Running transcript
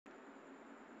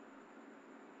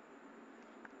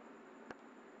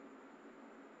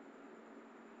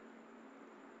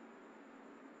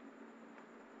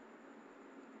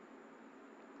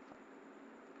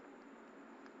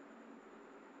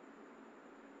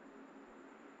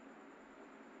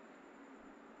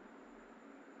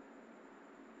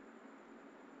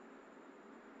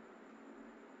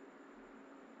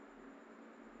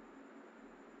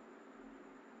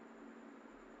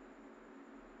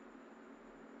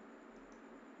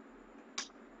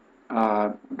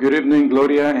Good evening,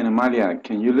 Gloria and Amalia.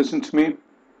 Can you listen to me?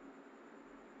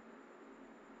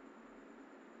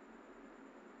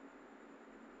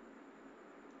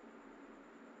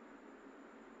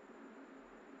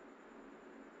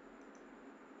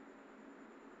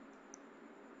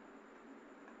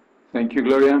 Thank you,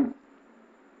 Gloria.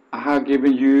 I have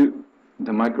given you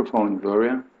the microphone,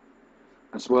 Gloria,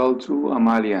 as well to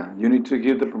Amalia. You need to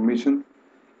give the permission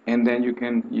and then you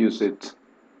can use it.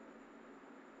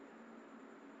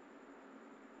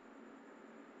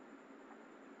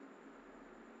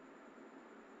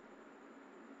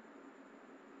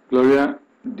 Gloria,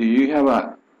 do you have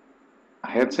a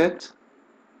headset?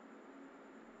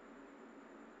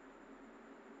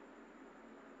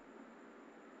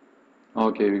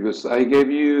 Okay, because I gave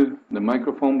you the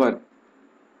microphone, but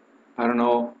I don't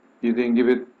know, you didn't give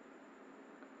it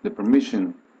the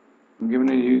permission. I'm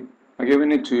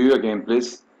giving it to you again,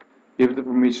 please. Give the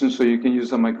permission so you can use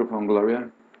the microphone, Gloria.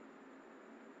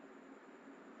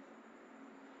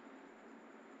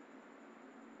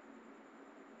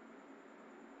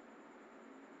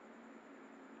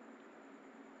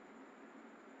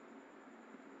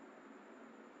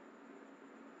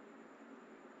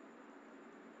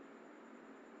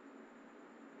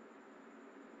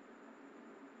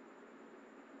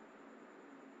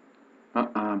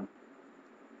 Uh-uh.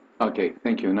 Okay,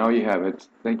 thank you. Now you have it.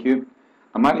 Thank you.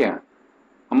 Amalia,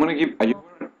 I'm gonna give, are you,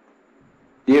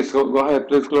 yes, go ahead,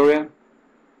 please, Gloria.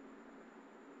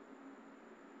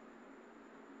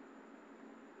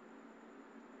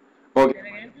 Okay,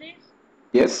 Again, please.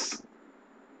 yes.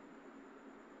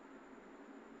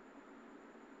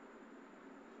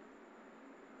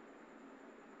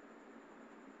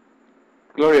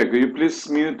 Gloria, could you please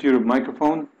mute your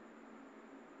microphone?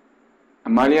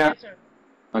 Amalia, Yes, sir.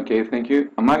 okay, thank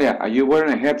you. Amalia, are you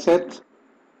wearing a headset?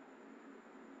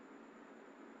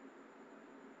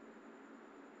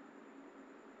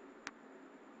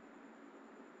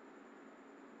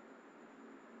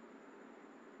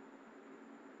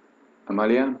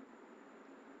 Amalia,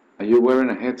 are you wearing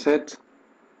a headset?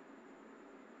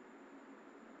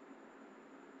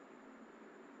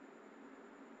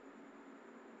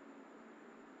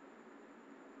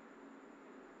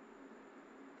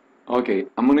 Okay,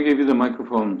 I'm gonna give you the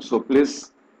microphone, so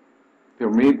please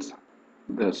permit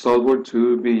the software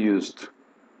to be used.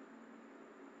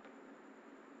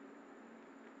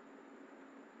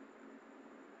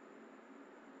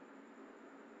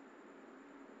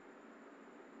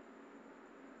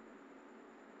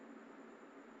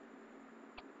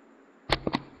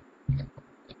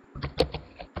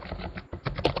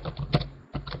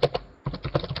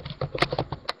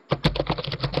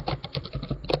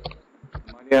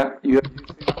 Amalia, you are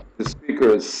using the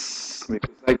speakers because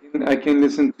I can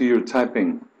listen to your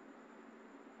typing.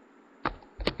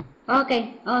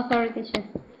 Okay. Oh, sorry, teacher.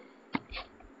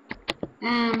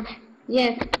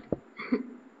 Yes.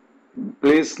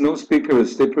 Please, no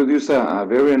speakers. They produce a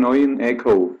very annoying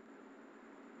echo.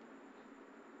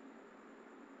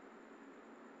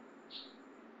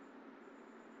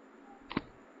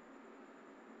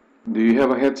 Do you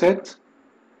have a headset?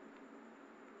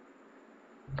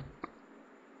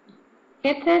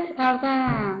 Headsets are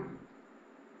the.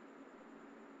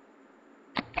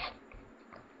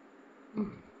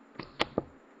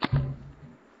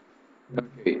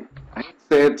 Okay. A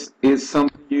headset is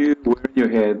something you wear in your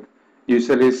head.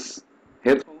 Usually it's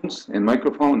headphones and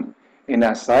microphone. And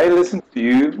as I listen to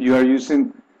you, you are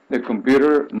using the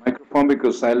computer microphone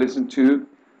because I listen to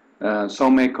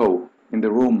some echo in the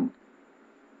room.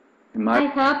 Am I I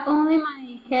have only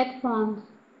my headphones.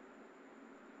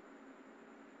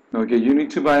 okay? You need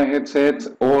to buy a headset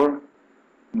or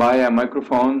buy a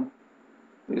microphone.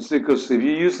 It's because if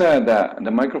you use the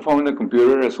microphone in the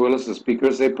computer as well as the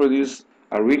speakers, they produce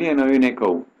a really annoying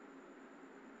echo.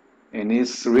 And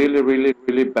it's really, really,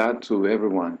 really bad to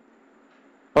everyone.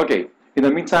 Okay, in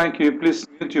the meantime, can you please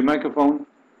mute your microphone?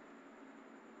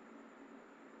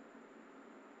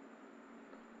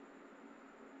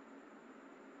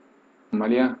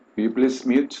 Maria, can you please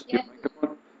mute your Yes.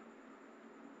 microphone?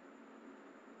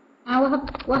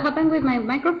 What happened with my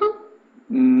microphone?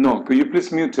 No, could you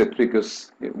please mute it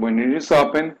because when it is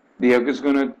open, the echo is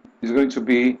going to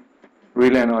be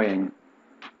really annoying.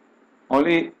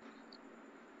 Only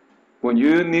when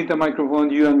you need the microphone,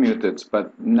 you unmute it,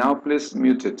 but now please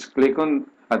mute it. Click on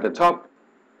at the top.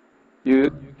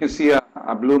 You can see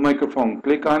a blue microphone.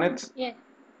 Click on it, Yes.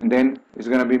 and then it's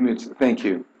going to be muted. Thank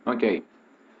you. Okay.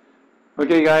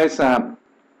 Okay, guys.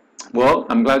 Well,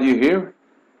 I'm glad you're here.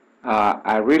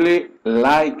 I really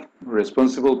like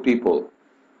responsible people.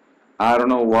 I don't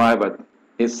know why, but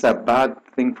it's a bad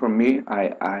thing for me.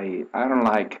 I don't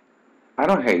like. I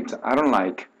don't hate, I don't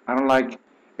like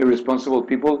irresponsible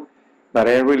people, but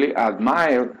I really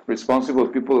admire responsible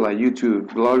people like you two,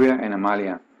 Gloria and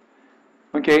Amalia.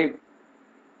 Okay,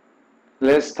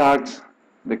 let's start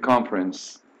the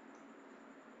conference.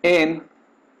 And,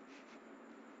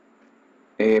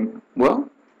 well,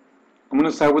 I'm going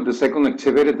to start with the second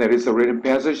activity that is a written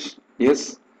passage,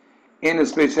 yes, and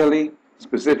especially,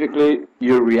 specifically,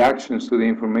 your reactions to the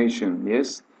information,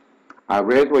 yes. I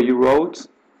read what you wrote,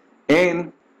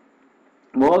 and,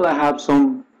 well, I have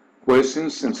some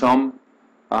questions and some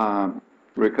uh,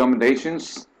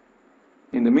 recommendations.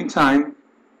 In the meantime,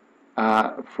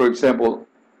 for example,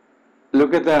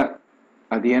 look at the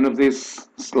end of this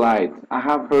slide. I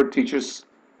have heard teachers,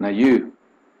 now you,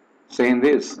 saying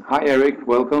this. Hi, Eric,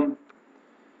 welcome.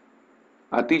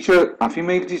 A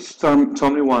female teacher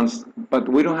told me once, but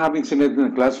we don't have internet in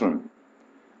the classroom.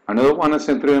 Another one at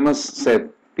Centro Emas said,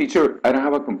 teacher, I don't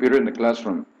have a computer in the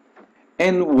classroom.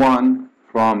 And one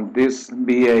from this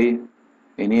BA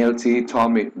in ELT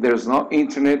told me, there's no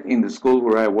internet in the school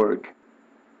where I work.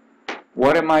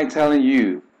 What am I telling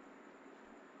you?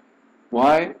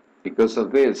 Why? Because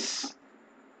of this.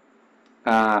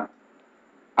 I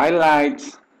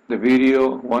liked the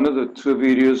video, one of the two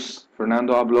videos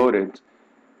Fernando uploaded,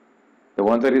 the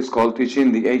one that is called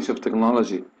Teaching the Age of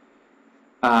Technology.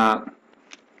 There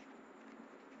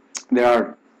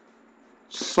are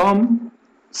some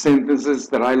sentences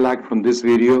that I like from this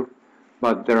video,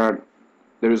 but there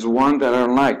is one that I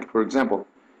don't like. For example,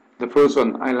 the first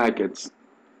one, I like it.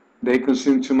 They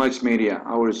consume too much media,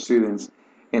 our students.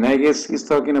 And I guess he's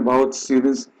talking about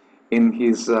students in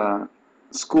his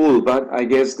school, but I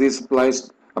guess this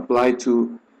applies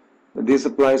to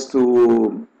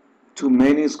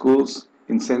many schools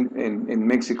in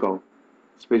Mexico,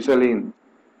 especially in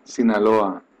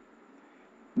Sinaloa.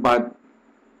 But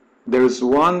there's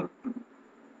one,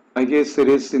 I guess it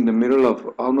is in the middle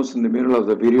of, almost in the middle of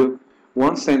the video,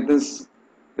 one sentence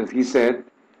that he said,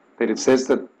 that it says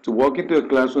that to walk into a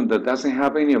classroom that doesn't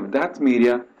have any of that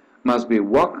media must be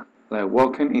like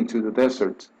walking into the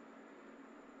desert.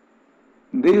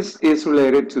 This is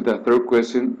related to the third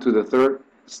question, to the third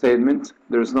statement.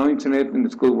 There's no internet in the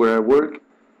school where I work.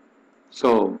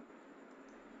 So,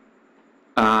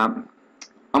 I'm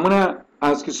gonna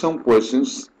ask you some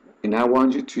questions, and I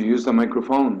want you to use the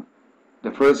microphone.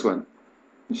 The first one,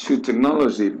 should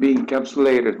technology be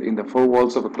encapsulated in the four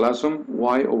walls of a classroom?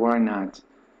 Why or why not?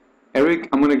 Eric,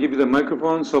 I'm gonna give you the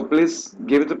microphone, so please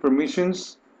give it the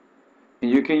permissions,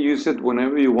 and you can use it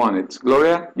whenever you want it.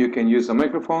 Gloria, you can use the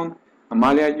microphone.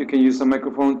 Amalia, you can use the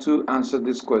microphone to answer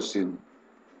this question.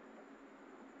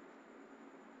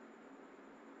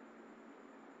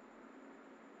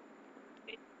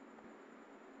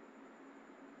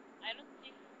 I don't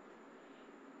think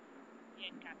the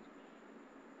encapsulate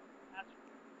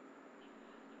classroom is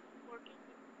working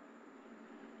with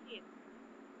kids.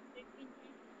 They can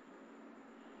use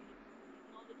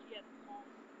technology at home.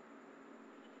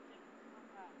 Even if they don't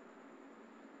have a phone,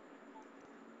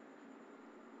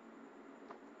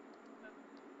 but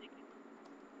they can use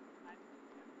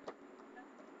iPad. That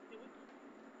they will just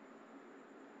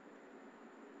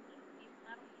it's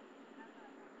not only have a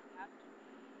laptop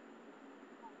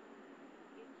at home.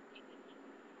 It's even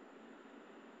just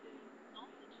the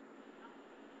knowledge now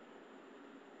is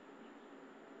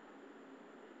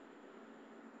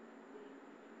going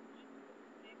to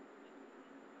affect the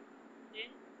students, then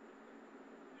it's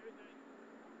very, very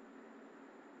important.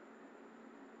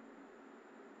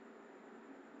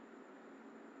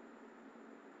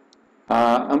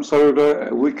 I'm sorry,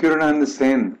 Gloria, we couldn't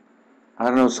understand. I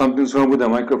don't know, something's wrong with the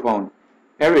microphone.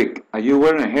 Eric, are you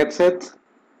wearing a headset?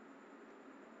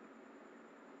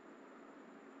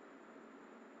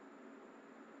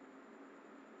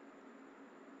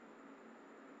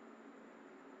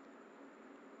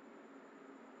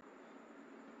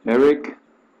 Eric,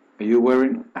 are you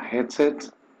wearing a headset?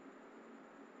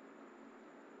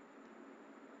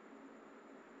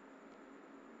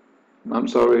 I'm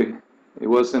sorry, it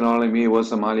wasn't only me, it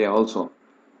was Amalia also.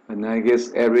 And I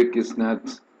guess Eric is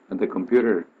not at the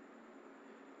computer.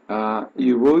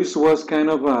 Your voice was kind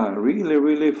of really,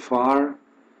 really far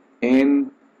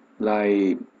and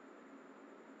like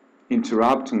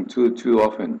interrupting too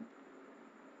often.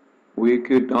 We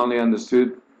could only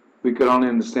understood, we could only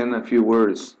understand a few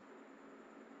words.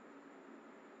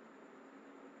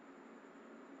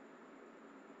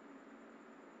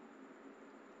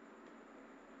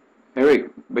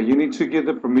 Eric, but you need to give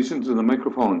the permission to the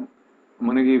microphone. I'm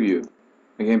gonna give you.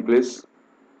 Again, please.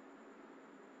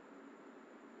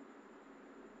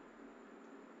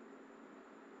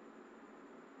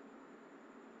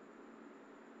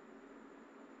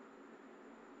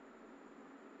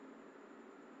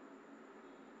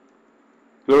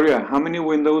 Gloria, how many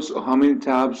windows or how many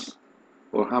tabs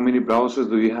or how many browsers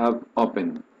do you have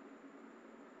open?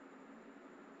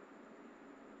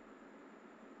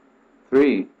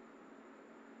 3.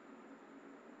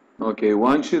 Okay,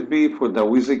 one should be for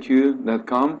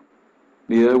thewiziq.com.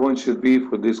 The other one should be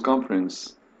for this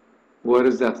conference. What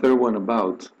is that third one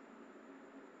about?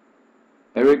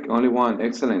 Eric, only one.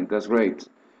 Excellent. That's great.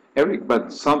 Eric,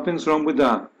 but something's wrong with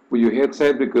your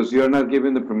headset because you're not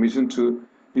given the permission to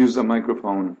use the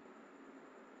microphone.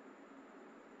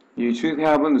 You should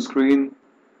have on the screen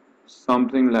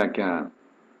something like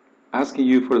asking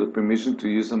you for the permission to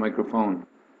use the microphone.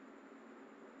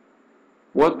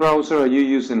 What browser are you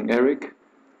using, Eric?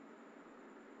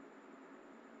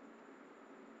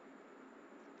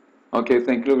 Okay,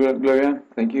 thank you, Gloria.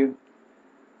 Thank you.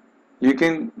 You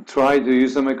can try to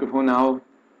use the microphone now,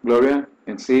 Gloria,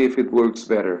 and see if it works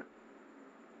better.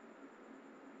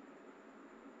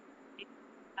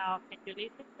 Now, can you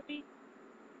listen to me?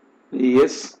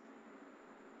 Yes.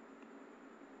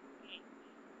 Okay.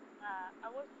 I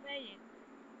was saying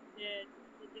that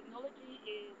the technology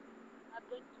is not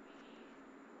going to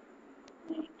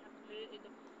be encapsulated in the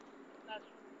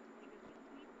classroom because it's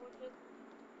really important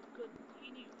to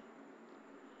continue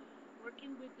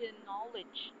working with the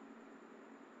knowledge.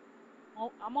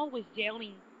 I'm always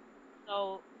yelling.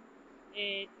 So,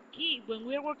 when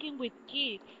we're working with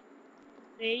kids,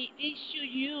 they should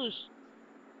use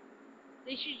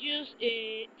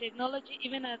technology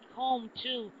even at home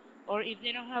too. Or if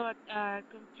they don't have a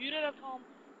computer at home,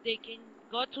 they can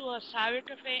go to a cyber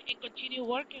cafe and continue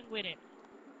working with it.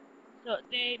 So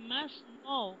they must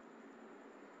know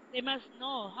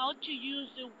how to use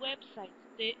the websites,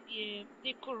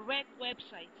 the correct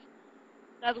websites.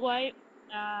 That's why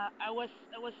I was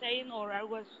saying, or I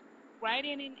was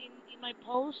writing in my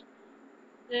post,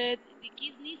 that the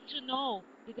kids need to know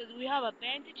because we have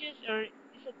advantages or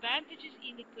disadvantages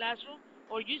in the classroom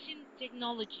or using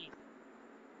technology.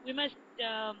 We must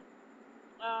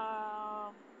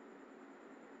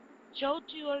show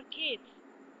to our kids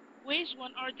which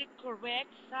one are the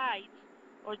correct sites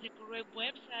or the correct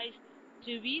websites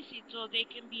to visit so they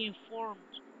can be informed.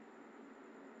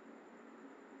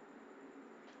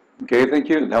 Okay, thank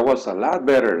you. That was a lot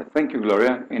better. Thank you,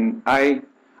 Gloria. And I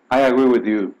agree with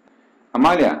you.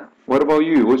 Amalia, what about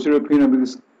you? What's your opinion of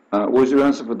this? What's your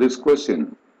answer for this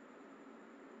question?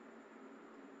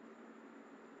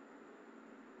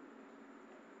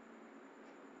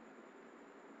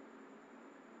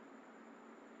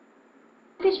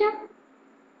 Teacher?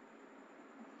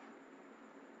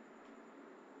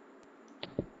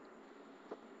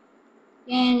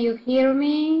 Can you hear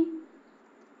me?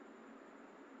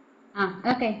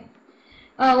 Okay.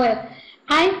 Oh, well,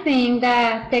 I think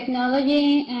that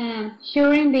technology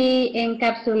shouldn't be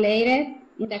encapsulated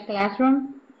in the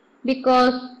classroom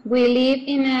because we live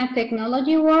in a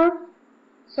technology world,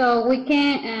 so we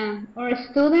can, our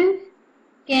students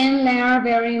can learn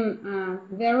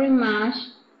very much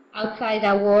outside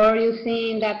the world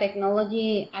using the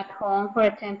technology at home, for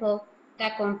example, the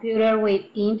computer with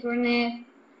internet.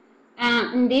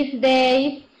 In these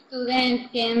days, students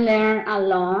can learn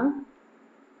alone.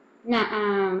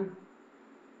 Now,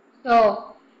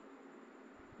 so,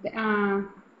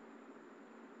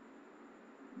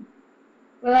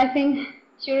 well, I think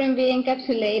shouldn't be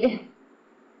encapsulated.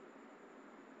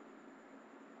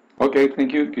 Okay,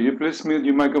 thank you. Could you please mute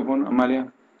your microphone,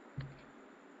 Amalia?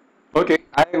 Okay,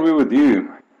 I agree with you.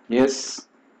 Yes,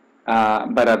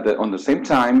 but at the same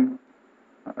time,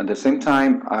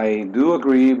 I do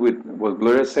agree with what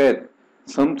Gloria said.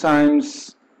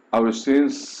 Sometimes our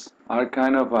students are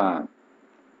kind of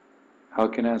how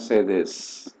can I say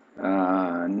this? They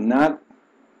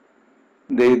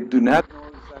do not know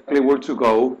exactly where to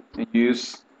go and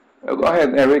use. Go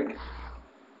ahead, Eric.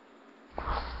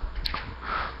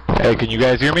 Hey, can you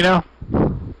guys hear me now?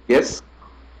 Yes.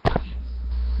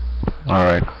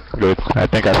 Alright, good. I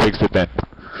think I fixed it then.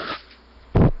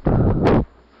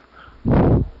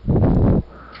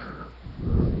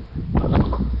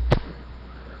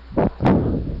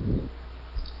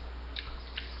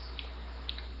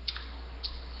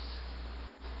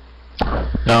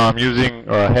 No, I'm using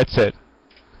a headset.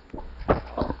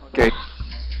 Okay.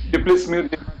 Could you please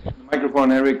mute the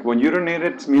microphone, Eric? When you don't need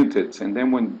it, mute it. And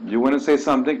then when you want to say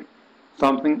something,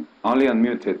 only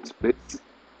unmute it, please.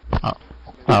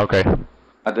 Okay.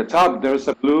 At the top, there's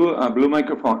a blue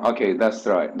microphone. Okay, that's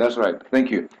right. That's right. Thank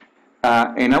you.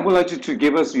 And I would like you to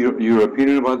give us your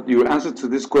opinion about your answer to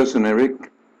this question,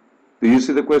 Eric. Do you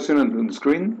see the question on the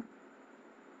screen?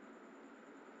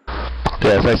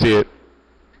 Yes, I see it.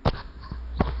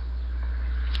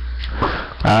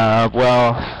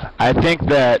 Well, I think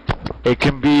that it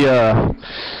can be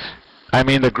I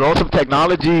mean, the growth of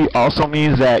technology also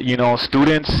means that, you know,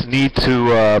 students need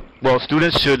to, well,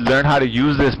 students should learn how to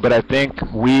use this, but I think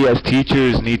we as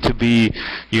teachers need to be,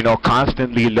 you know,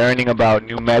 constantly learning about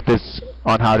new methods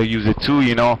on how to use it too,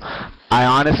 you know. I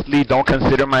honestly don't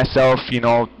consider myself, you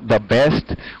know, the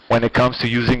best when it comes to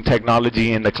using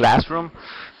technology in the classroom,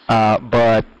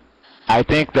 but I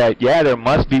think that, yeah, there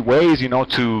must be ways, you know,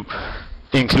 to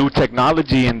include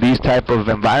technology in these type of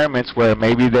environments where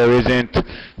maybe there isn't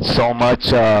so much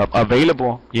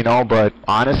available, you know, but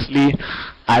honestly,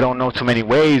 I don't know too many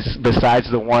ways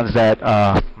besides the ones that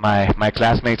my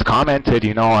classmates commented,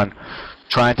 you know, on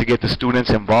trying to get the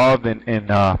students involved in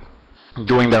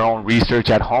doing their own research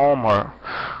at home or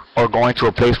going to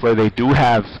a place where they do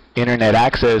have internet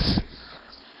access.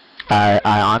 I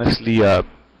honestly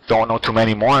don't know too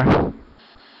many more.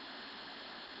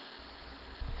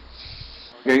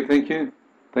 Okay, thank you.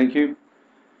 Thank you.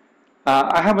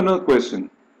 I have another question.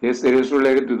 Yes, it is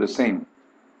related to the same.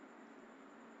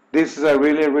 This is a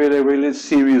really, really, really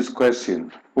serious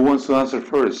question. Who wants to answer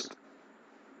first?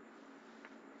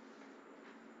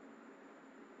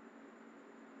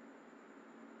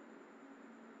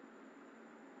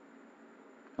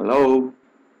 Hello?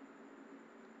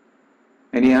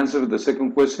 Any answer to the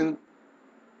second question?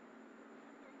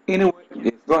 Anyway,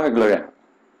 yes, go ahead, Gloria.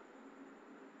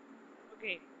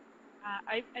 Okay.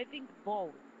 I think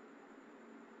both.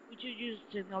 We should use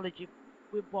technology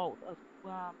with both.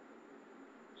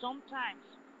 Sometimes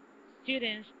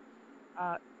students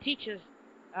teach us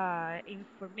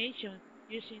information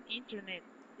using internet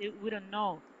that we don't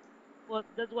know. But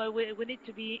that's why we need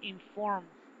to be informed.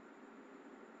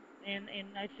 And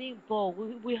I think both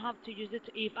we have to use it.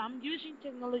 If I'm using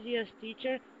technology as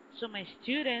teacher, so my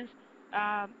students,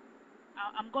 um,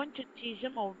 I'm going to teach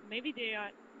them, or maybe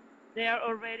they are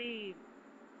already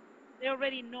they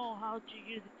already know how to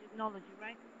use the technology,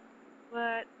 right?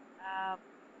 But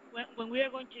when we are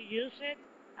going to use it,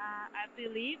 I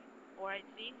believe or I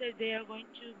think that they are going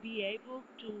to be able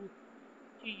to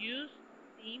use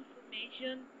the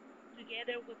information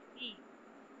together with me.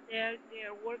 They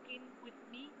are working with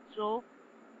me, so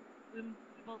we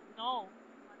must know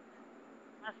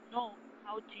must know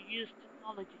how to use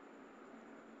technology.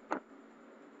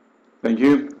 Thank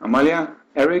you. Amalia?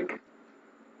 Eric?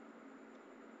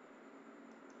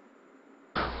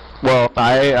 Well,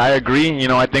 I agree. You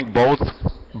know, I think both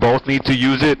need to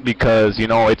use it because, you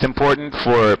know, it's important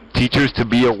for teachers to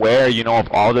be aware, you know, of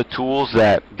all the tools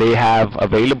that they have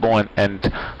available and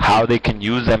how they can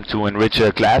use them to enrich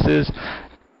their classes.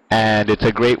 And it's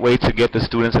a great way to get the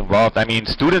students involved. I mean,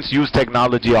 students use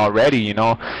technology already, you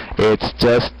know. It's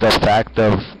just the fact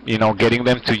of, you know, getting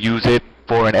them to use it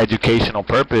for an educational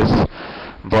purpose.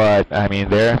 But I mean,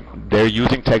 they're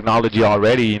using technology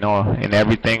already, you know, in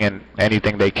everything and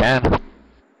anything they can.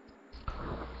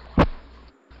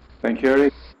 Thank you,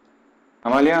 Eric.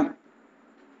 Amalia?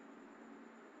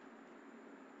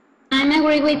 I'm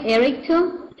agree with Eric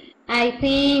too. I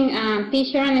think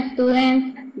teacher and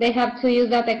students, they have to use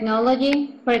the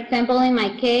technology. For example, in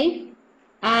my case,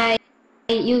 I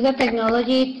use the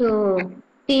technology to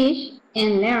teach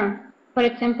and learn. For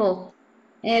example,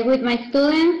 with my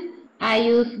students, I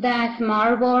use the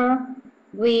Smartboard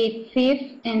with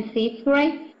 5th and 6th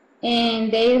grade,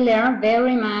 and they learn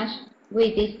very much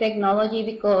with this technology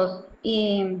because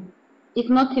it's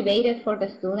motivated for the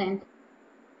students.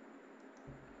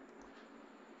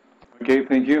 Okay,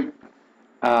 thank you.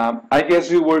 I guess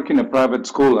you work in a private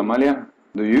school, Amalia.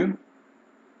 Do you?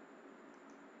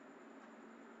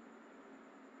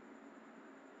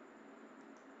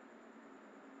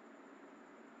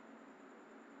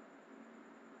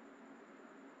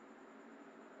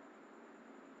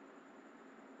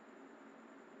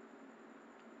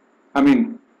 I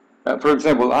mean, for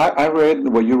example, I read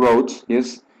what you wrote,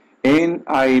 yes, and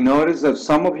I noticed that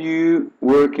some of you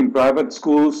work in private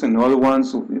schools and other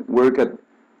ones work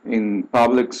in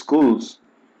public schools.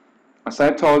 As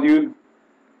I told you,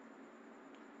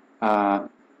 uh,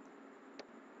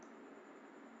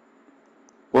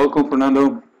 welcome,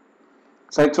 Fernando.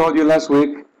 As I told you last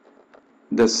week,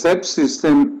 the SEP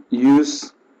system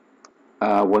use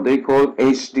what they call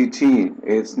HDT.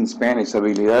 It's in Spanish,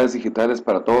 Habilidades Digitales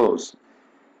para Todos.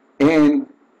 And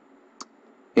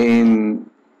in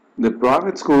the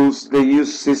private schools, they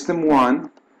use System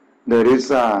 1, that is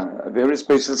a very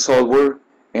special software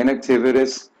and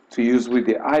activities to use with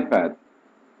the iPad.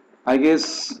 I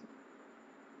guess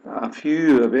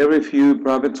very few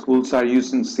private schools are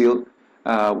using still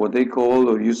what they call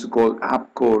or used to call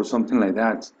APCO or something like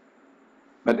that.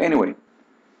 But anyway,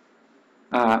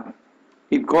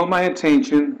 it called my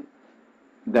attention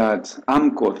that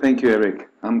AMCO, thank you, Eric,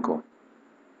 AMCO.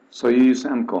 So you use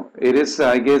AMCO. It is,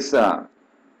 I guess, about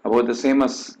the same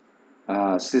as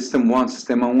System 1,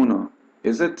 Sistema Uno.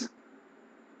 Is it?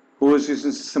 Who is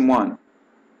using System 1?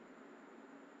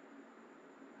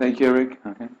 Thank you, Eric.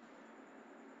 Okay.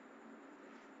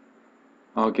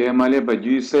 Okay, Amalia, but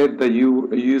you said that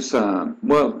you use,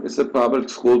 well, it's a public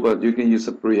school, but you can use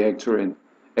a projector. And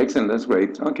excellent, that's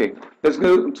great. Okay, let's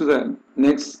go to the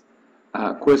next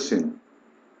question.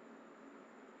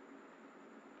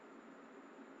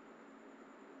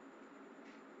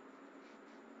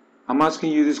 I'm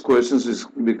asking you these questions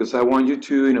because I want you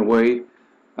to, in a way,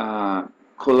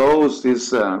 close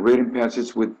this reading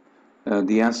passage with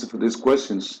the answer for these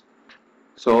questions.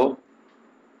 So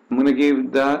I'm going to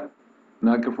give that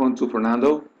microphone to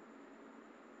Fernando.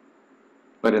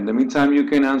 But in the meantime, you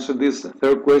can answer this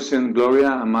third question, Gloria,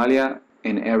 Amalia,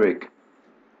 and Eric.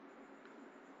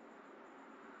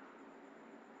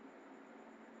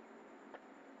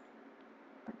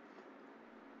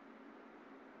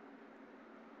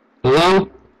 Hello?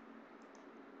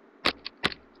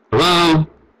 Hello?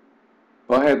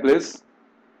 Go ahead, please.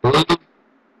 Hello?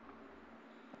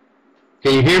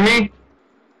 Can you hear me?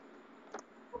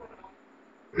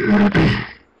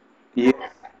 Yes,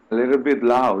 a little bit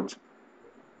loud.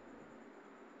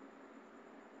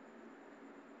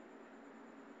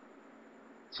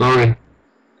 Sorry.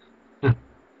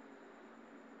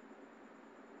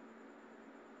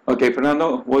 Okay,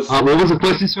 Fernando, What was the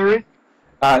question, sorry?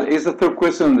 it's the third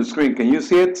question on the screen. Can you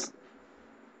see it?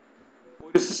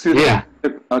 Who is the student? Yeah.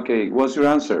 Okay, what's your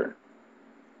answer?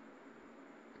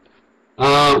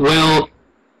 Well,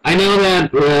 I know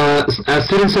that a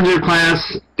student-centered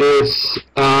class is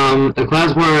a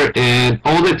class where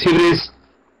all the activities,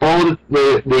 all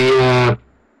the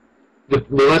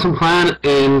lesson plan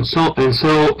and so of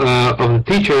the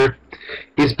teacher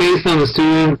is based on the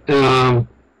student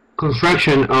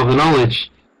construction of the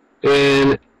knowledge,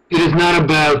 and it is not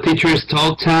about teacher's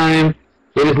talk time.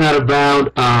 It is not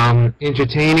about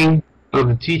entertaining of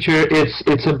the teacher.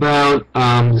 It's about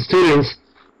the students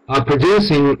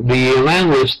producing the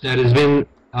language that has been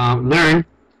learned,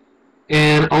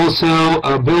 and also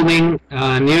building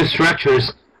new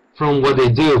structures from what they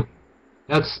do.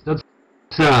 That's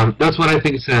what I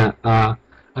think is a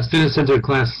student-centered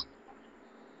class.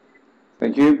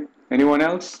 Thank you. Anyone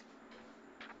else?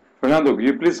 Fernando, could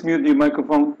you please mute your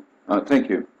microphone? Thank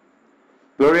you.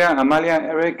 Gloria, Amalia,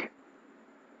 Eric?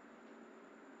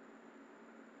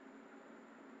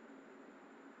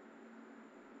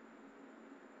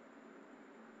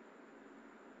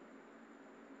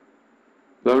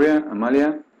 Gloria,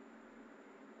 Amalia?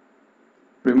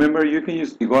 Remember, you can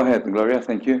use... Go ahead, Gloria,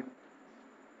 thank you.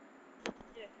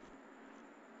 Yes.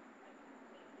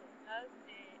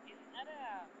 It's not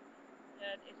a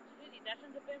student, it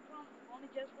doesn't depend from only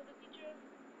just for the teacher.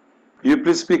 You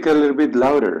please speak a little bit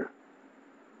louder.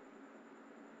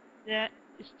 The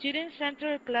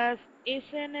student-centered class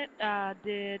isn't it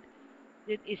the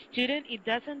student, it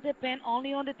doesn't depend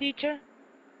only on the teacher?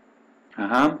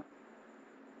 Uh-huh.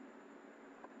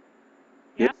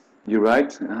 Yes, you're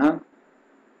right. Uh-huh.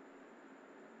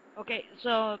 Okay,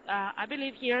 so I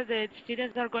believe here that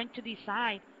students are going to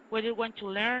decide what they want to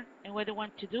learn and what they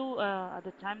want to do at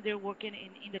the time they're working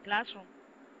in the classroom.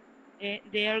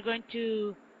 They are going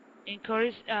to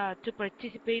encourage to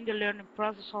participate in the learning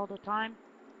process all the time.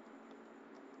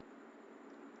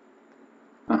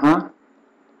 Uh-huh.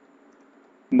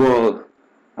 Well,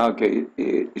 okay,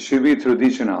 it should be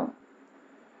traditional.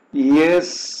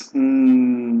 Yes,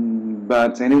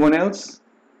 but anyone else?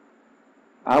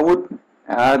 I would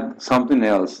add something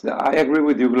else. I agree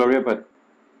with you, Gloria, but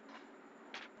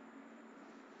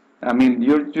I mean,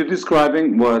 you're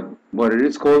describing what it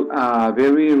is called a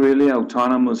very really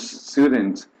autonomous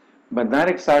student, but that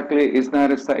exactly is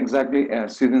not exactly a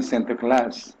student-centered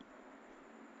class.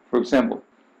 For example,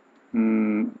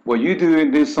 what you do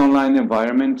in this online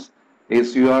environment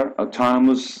is you are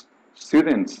autonomous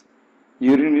students.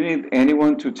 You don't need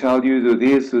anyone to tell you do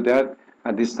this, do that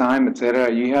at this time,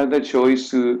 etc. You have the choice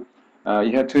to,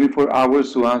 you have 24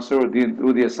 hours to answer or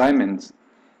do the assignments.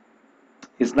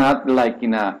 It's not like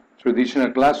in a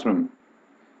traditional classroom.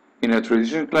 In a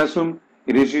traditional classroom,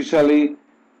 it is usually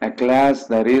a class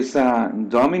that is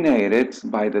dominated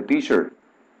by the teacher.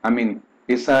 I mean,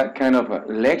 it's a kind of a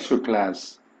lecture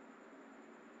class.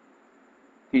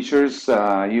 Teachers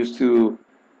used to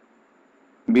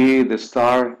be the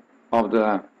star of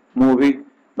the movie,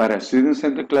 but a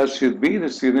student-centered class should be the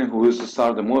student who is the star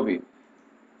of the movie.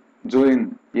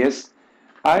 Yes,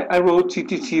 I wrote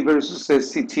TTT versus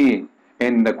STT,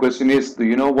 and the question is, do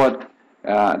you know what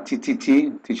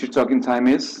TTT, teacher talking time,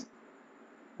 is?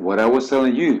 what I was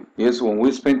telling you is when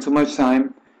we spend too much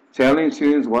time telling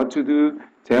students what to do,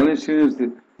 telling students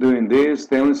doing this,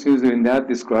 telling students doing that,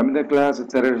 describing the class,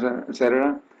 etc.,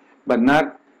 etc., but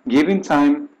not giving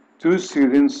time to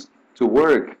students to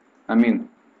work. I mean,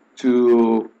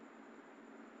 to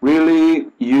really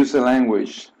use the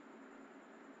language.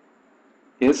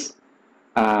 Yes,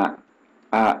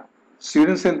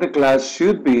 students in the class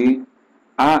should be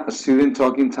a student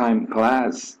talking time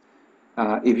class.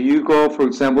 If you go, for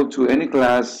example, to any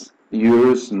class,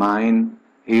 yours, mine,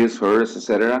 his, hers,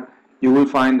 etc., you will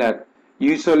find that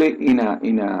usually in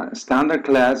a standard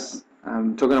class,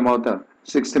 I'm talking about a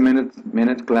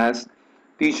 60-minute class,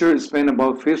 teachers spend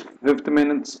about 50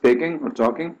 minutes speaking or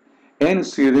talking, and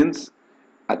students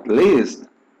at least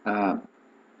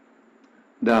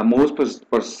the most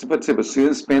participative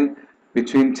students spend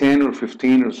between 10 or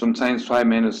 15 or sometimes 5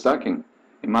 minutes talking.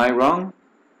 Am I wrong?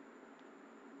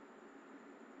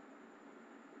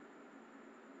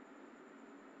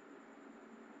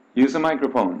 Use the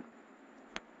microphone.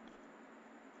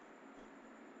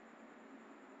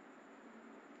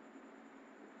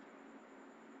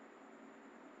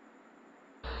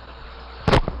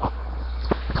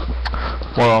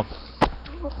 Well,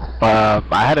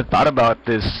 I hadn't thought about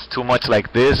this too much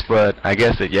like this, but I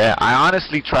guess that, yeah, I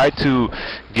honestly try to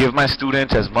give my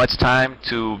students as much time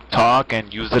to talk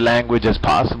and use the language as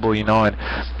possible, you know, and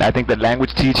I think that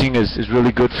language teaching is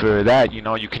really good for that. You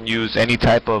know, you can use any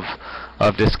type of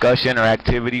discussion or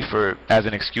activity as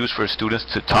an excuse for students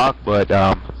to talk, but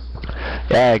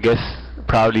yeah, I guess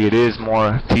probably it is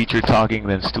more teacher talking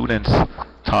than students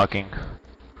talking.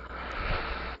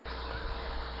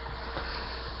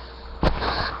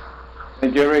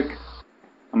 Thank you, Eric.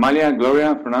 Amalia,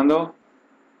 Gloria, Fernando.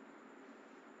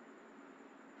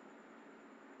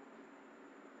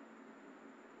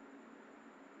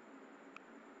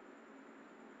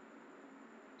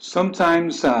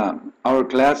 Sometimes our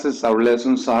classes, our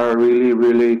lessons are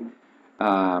really,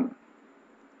 how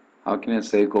can I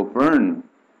say, governed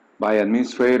by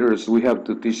administrators. We have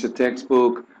to teach the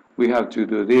textbook, we have to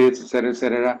do this, etc.,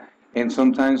 etc. And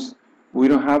sometimes we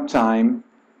don't have time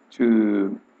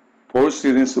for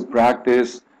students to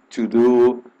practice, to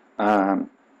do,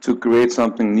 to create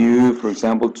something new, for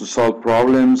example, to solve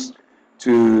problems,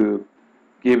 to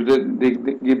give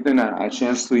them a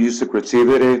chance to use the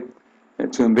creativity,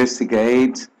 to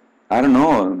investigate. I don't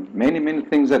know, many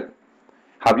things that.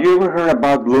 Have you ever heard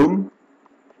about Bloom?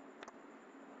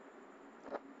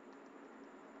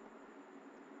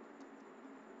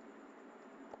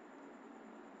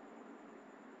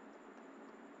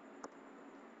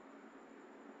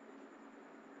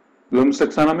 Bloom's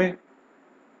taxonomy?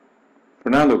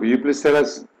 Fernando, could you please tell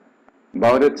us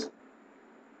about it?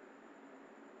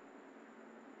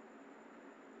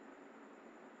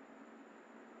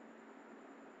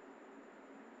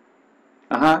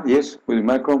 Yes, with the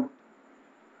micro.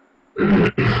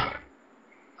 Can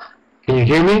you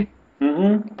hear me?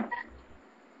 Mm-hmm.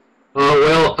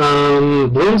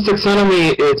 Bloom's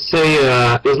taxonomy, it's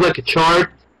like a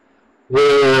chart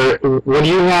where when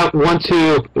you want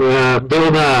to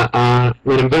build an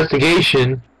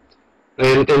investigation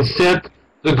and set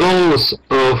the goals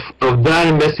of that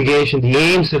investigation, the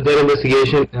aims of that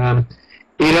investigation,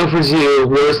 it offers you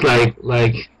words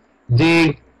like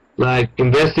dig, like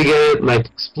investigate, like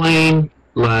explain,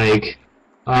 like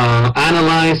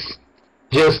analyze,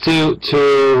 just to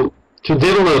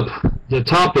develop the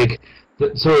topic,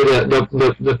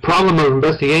 the problem of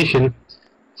investigation,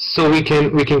 so we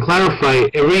can clarify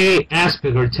every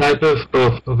aspect or type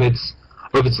of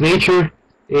its nature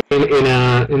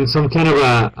in some kind of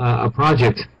a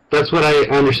project. That's what I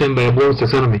understand by Bloom's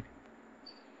taxonomy.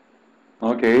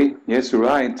 Okay, yes, you're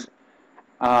right.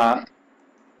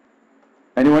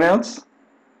 Anyone else?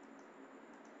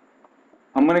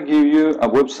 I'm going to give you a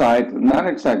website, not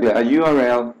exactly a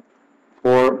URL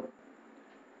for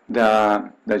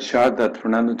the chart that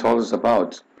Fernando told us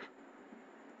about.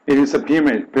 It is a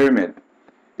pyramid.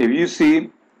 If you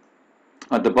see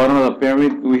at the bottom of the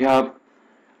pyramid, we have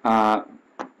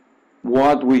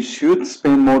what we should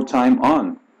spend more time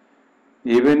on.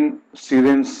 Even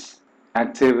students'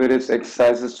 activities,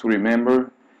 exercises to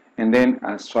remember. And then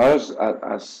as far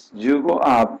as you go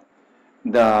up,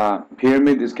 the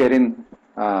pyramid is getting,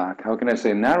 how can I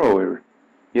say, narrower.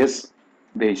 Yes,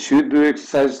 they should do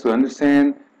exercises to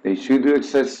understand. They should do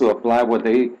exercises to apply what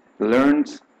they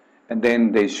learned. And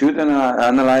then they should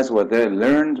analyze what they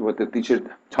learned, what the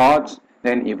teacher taught,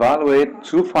 then evaluate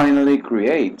to finally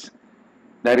create.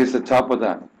 That is the top of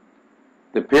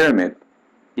the pyramid.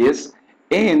 Yes,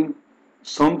 and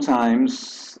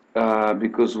sometimes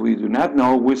because we do not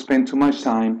know, we spend too much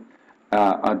time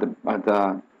at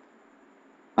the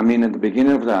I mean, at the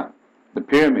beginning of the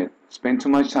pyramid, spend too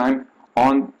much time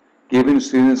on giving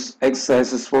students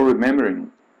exercises for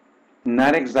remembering,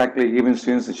 not exactly giving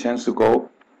students a chance to go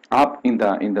up in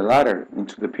the ladder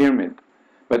into the pyramid.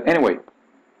 But anyway,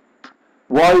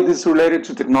 why this related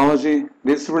to technology?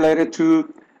 This is related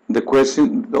to the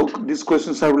question. These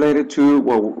questions are related to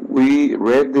what we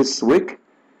read this week.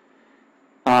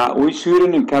 We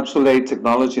shouldn't encapsulate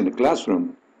technology in the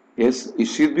classroom. Yes, it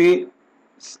should be.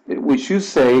 We should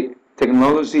say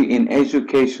technology in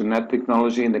education, not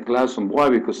technology in the classroom. Why?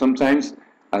 Because sometimes,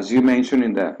 as you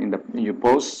mentioned in your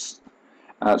posts,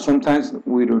 sometimes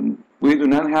we do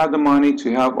not have the money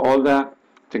to have all the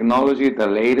technology, the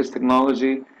latest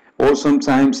technology, or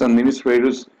sometimes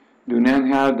administrators do not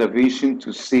have the vision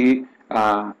to see,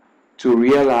 to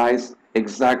realize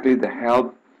exactly the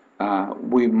help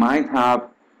we might have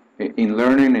in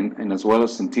learning and as well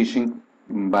as in teaching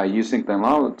by using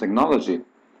technology.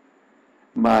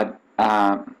 But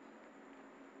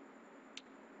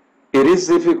it is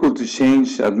difficult to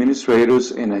change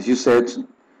administrators, and as you said,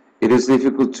 it is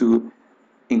difficult to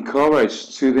encourage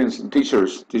students,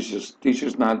 teachers,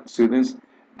 not students,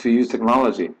 to use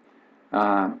technology.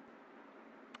 Uh,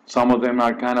 some of them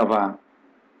are kind of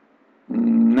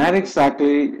not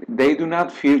exactly, they do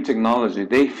not fear technology.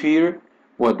 They fear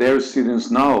what their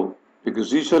students know.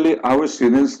 Because usually our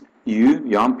students, you,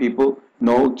 young people,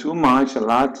 know too much, a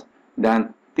lot,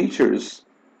 than teachers.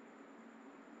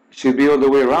 Should be all the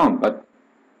way around, but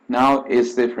now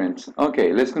it's different.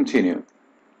 Okay, let's continue.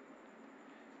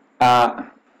 Uh,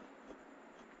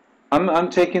 I'm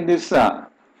taking this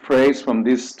phrase from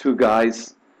these two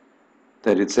guys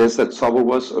that it says that software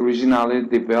was originally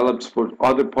developed for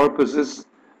other purposes,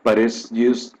 but is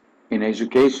used in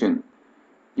education.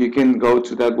 You can go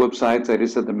to that website that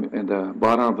is at the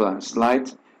bottom of the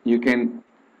slide. You can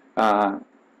uh,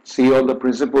 see all the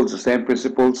principles, the same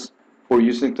principles for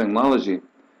using technology.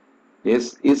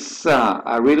 Yes, it's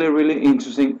a really, really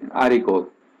interesting article.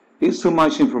 It's too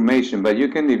much information, but you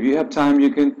can, if you have time, you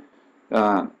can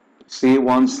uh, see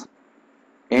once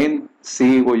and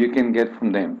see what you can get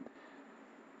from them.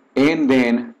 And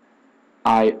then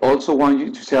I also want you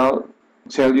to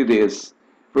tell you this.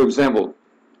 For example,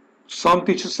 some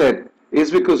teachers said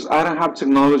it's because I don't have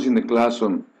technology in the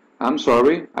classroom. I'm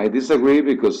sorry, I disagree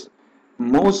because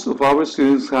most of our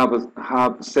students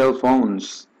have cell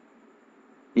phones.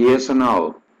 Yes or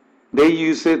no? They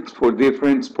use it for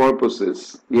different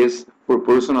purposes. Yes, for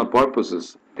personal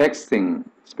purposes, texting,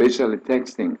 especially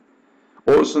texting,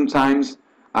 or sometimes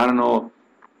I don't know,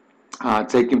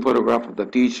 taking photograph of the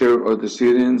teacher or the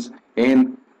students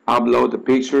and upload the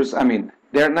pictures. I mean,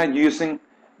 they're not using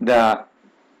the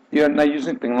you're not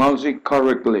using technology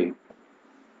correctly.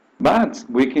 But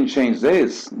we can change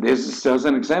this. This is just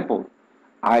an example.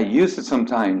 I use it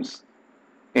sometimes,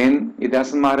 and it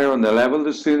doesn't matter on the level of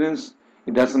the students.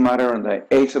 It doesn't matter on the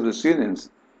age of the students.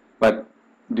 But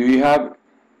do you have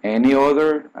any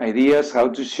other ideas how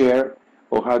to share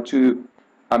or how to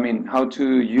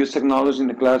use technology in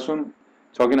the classroom?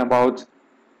 Talking about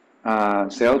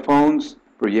cell phones,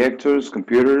 projectors,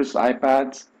 computers,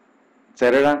 iPads,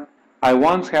 etc. I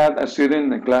once had a student in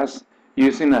the class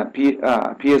using a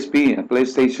PSP, a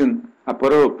PlayStation, a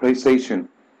portable PlayStation.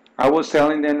 I was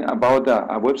telling them about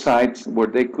a website where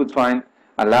they could find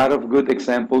a lot of good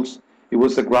examples. It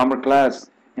was a grammar class,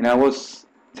 and I was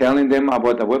telling them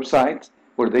about a website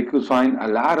where they could find a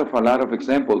lot of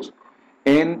examples.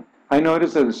 And I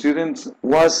noticed that the student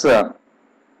was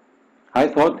I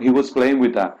thought he was playing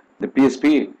with the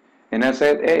PSP. And I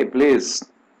said, hey, please,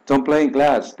 don't play in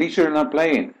class. Teacher not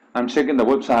playing. I'm checking the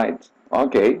website.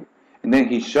 Okay. And then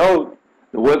he showed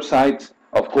the website.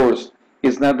 Of course,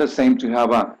 it's not the same to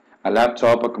have a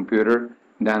laptop, a computer,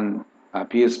 than a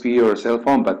PSP or a cell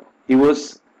phone. But he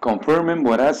was confirming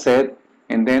what I said.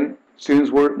 And then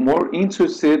students were more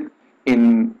interested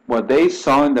in what they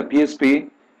saw in the PSP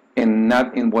and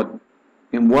not in what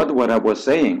I was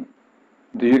saying.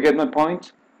 Do you get my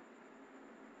point?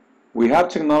 We have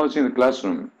technology in the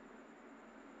classroom,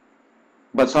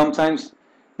 but sometimes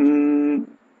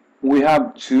we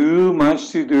have too much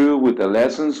to do with the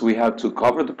lessons. We have to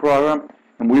cover the program,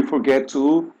 and we forget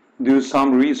to do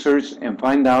some research and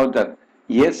find out that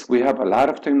yes, we have a lot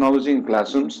of technology in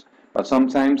classrooms, but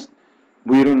sometimes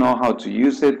we don't know how to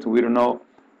use it. We don't know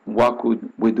what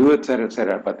could we do, etc.,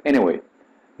 etc. But anyway,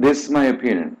 this is my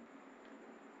opinion.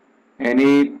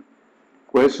 Any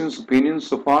questions, opinions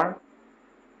so far?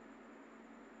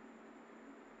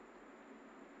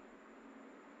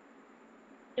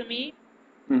 To me,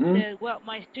 Mm-hmm. well,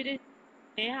 my students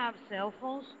they have cell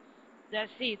phones.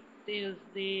 That's it. There's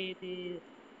the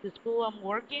school I'm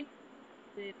working.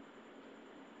 The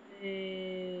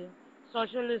the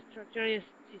social structure is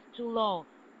too low.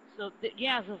 So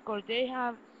yes, of course they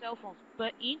have cell phones,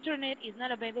 but internet is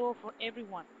not available for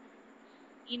everyone.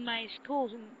 In my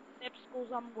schools, in SEP schools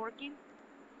I'm working,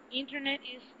 internet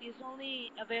is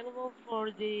only available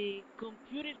for the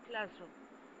computer classroom,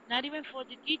 not even for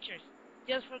the teachers,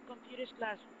 just for computers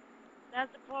classroom.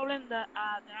 That's the problem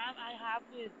I have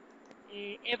with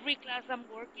every class I'm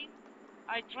working.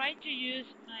 I try to use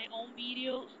my own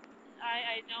videos.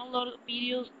 I download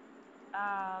videos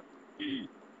uh,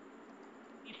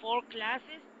 before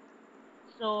classes,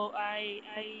 so I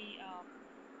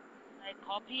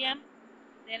copy them.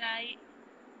 Then I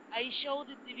show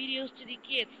the videos to the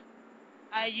kids.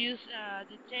 I use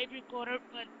the tape recorder,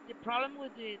 but the problem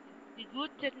with the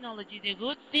good technology, the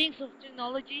good things of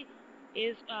technology,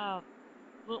 is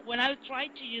when I try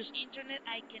to use internet,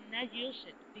 I cannot use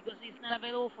it because it's not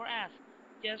available for us,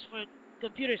 just for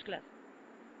computers class.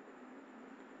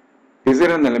 Is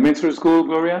it an elementary school,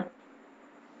 Gloria?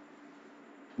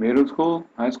 Middle school?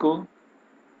 High school?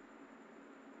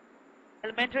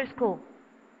 Elementary school.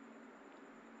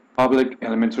 Public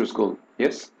elementary school.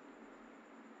 Yes?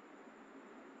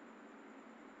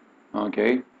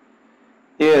 Okay.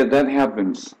 Yeah, that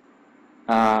happens.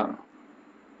 Uh,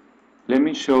 let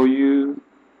me show you.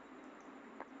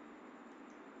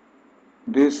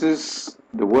 This is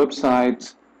the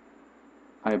website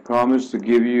I promised to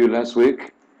give you last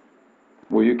week,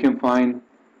 where you can find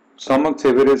some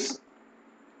activities,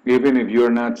 even if you're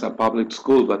not a public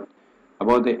school, but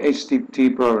about the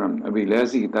HTT program,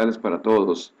 Habilidades Digitales para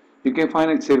Todos. You can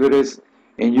find activities,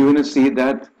 and you're going to see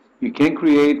that you can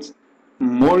create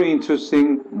more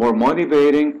interesting, more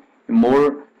motivating, and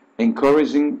more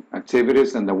encouraging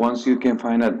activities than the ones you can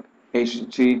find at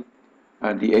HTT,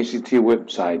 at the HTT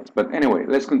website. But anyway,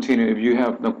 let's continue if you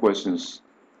have no questions.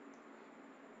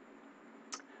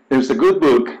 There's a good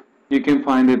book. You can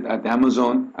find it at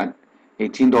Amazon at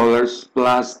 $18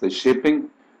 plus the shipping.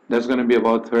 That's going to be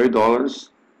about $30.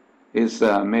 It's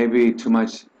maybe too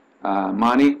much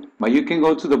money, but you can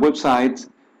go to the website.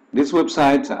 This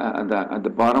website at the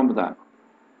bottom of that.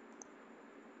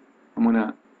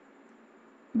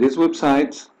 This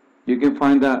website, you can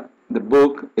find the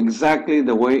book exactly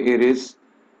the way it is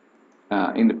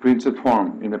in the printed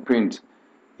form, in the print.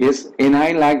 Yes, and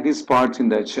I like this part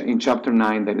in chapter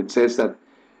 9 that it says that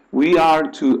we are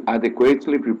to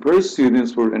adequately prepare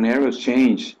students for an era of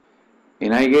change.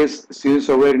 And I guess students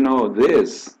already know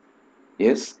this,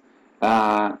 yes?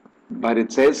 But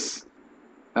it says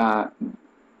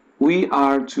we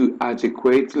are to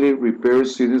adequately prepare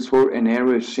students for an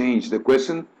era of change. The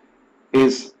question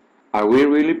is, are we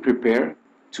really prepared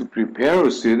to prepare our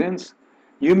students?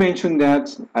 You mentioned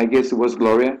that, I guess it was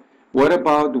Gloria. What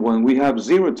about when we have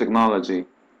zero technology?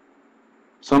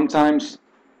 Sometimes,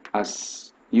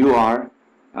 as you are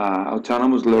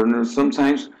autonomous learners,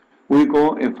 sometimes we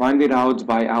go and find it out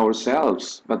by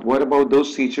ourselves. But what about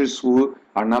those teachers who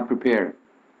are not prepared?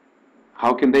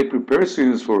 How can they prepare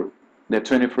students for the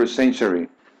 21st century?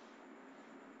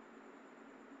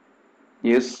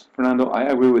 Yes, Fernando, I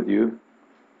agree with you.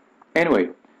 Anyway,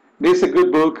 this is a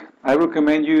good book. I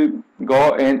recommend you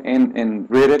go and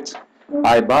read it.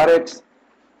 I bought it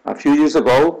a few years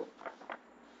ago,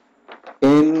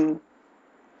 and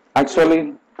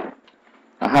actually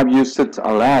I have used it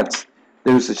a lot.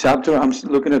 There's a chapter, I'm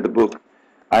looking at the book,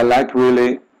 I like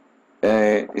really,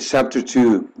 it's chapter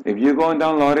 2. If you go and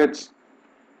download it,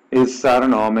 it's, I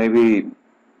don't know, maybe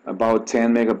about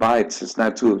 10 megabytes. It's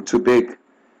not too big.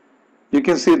 You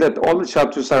can see that all the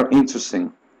chapters are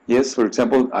interesting. Yes, for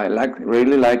example, I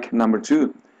really like number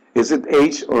 2. Is it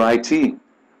H or IT?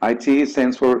 IT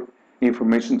stands for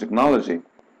Information Technology.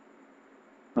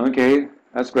 Okay,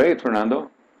 that's great, Fernando.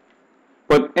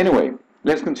 But anyway,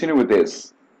 let's continue with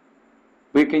this.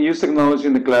 We can use technology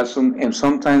in the classroom, and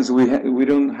sometimes we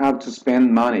don't have to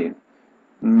spend money.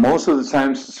 Most of the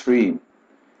times it's free.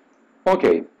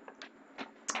 Okay,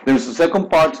 there's a second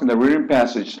part in the reading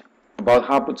passage about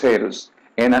hot potatoes,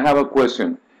 and I have a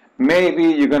question. Maybe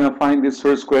you're going to find this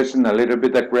first question a little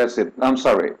bit aggressive. I'm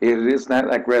sorry, it is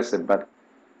not aggressive, but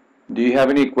do you have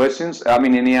any questions? I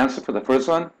mean, any answer for the first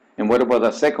one? And what about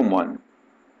the second one?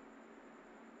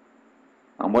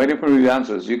 I'm waiting for your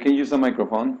answers. You can use the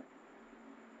microphone.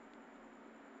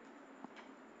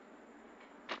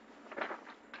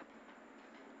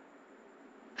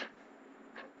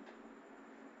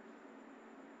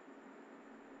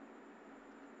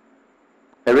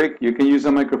 Eric, you can use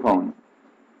the microphone.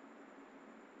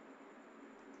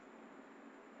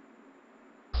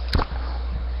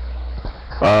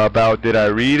 About did I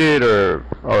read it or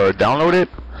download it?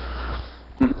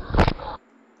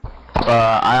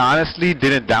 I honestly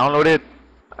didn't download it.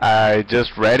 I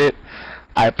just read it.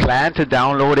 I plan to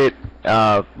download it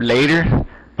later,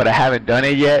 but I haven't done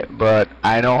it yet. But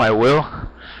I know I will.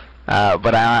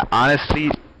 But I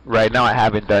honestly, right now, I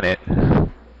haven't done it.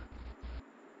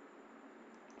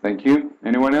 Thank you.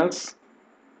 Anyone else?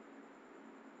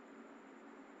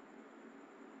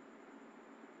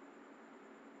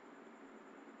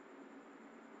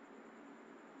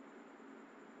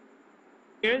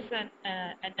 Here's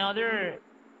another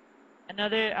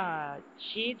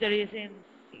sheet that is in.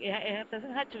 It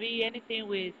doesn't have to be anything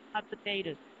with hot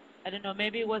potatoes. I don't know.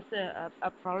 Maybe it was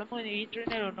a problem with the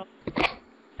internet or not.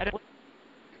 I don't.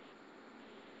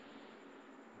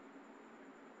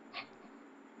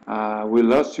 We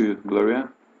lost you, Gloria.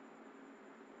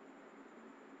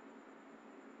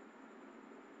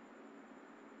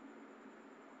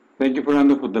 Thank you,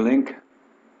 Fernando, for the link.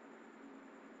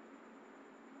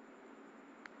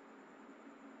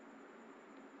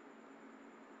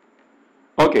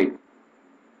 Okay.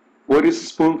 What is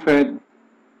spoon-fed?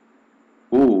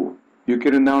 Ooh, you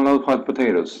couldn't download hot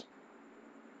potatoes.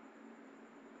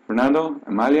 Fernando,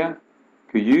 Amalia,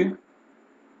 could you?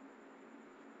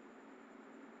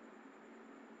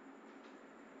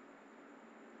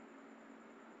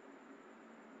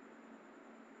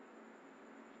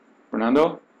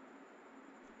 Fernando?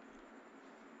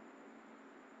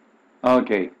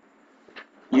 Okay.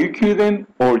 You couldn't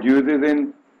or you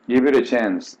didn't give it a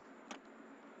chance.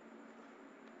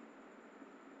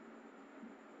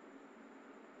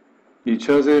 You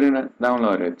chose it and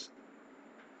download it.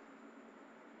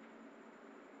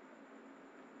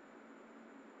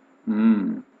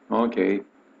 Okay.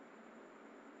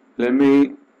 Let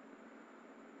me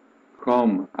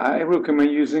Chrome. I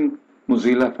recommend using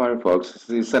Mozilla Firefox.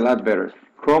 It's a lot better.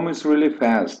 Chrome is really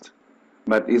fast,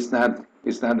 but it's not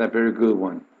a very good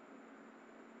one.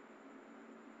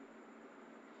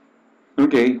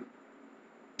 Okay.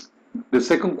 The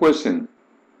second question.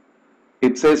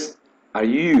 It says, are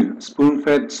you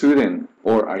spoon-fed student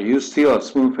or are you still a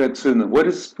spoon-fed student? What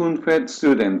is spoon-fed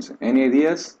student? Any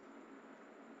ideas?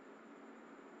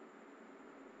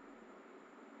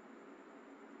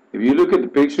 If you look at the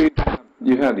picture,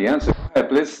 you have the answer. Go ahead,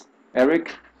 please,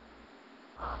 Eric.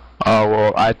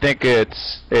 Well, I think it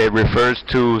refers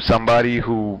to somebody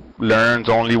who learns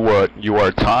only what you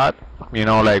are taught, you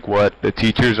know, like what the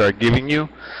teachers are giving you.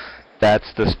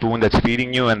 That's the spoon that's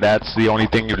feeding you, and that's the only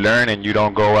thing you learn, and you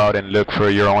don't go out and look for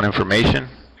your own information.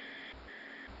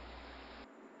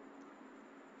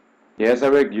 Yes,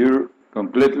 Eric, you're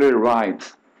completely right.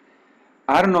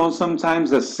 I don't know, sometimes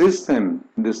the system,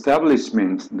 the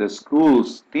establishment, the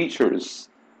schools, teachers,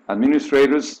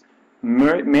 administrators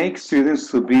make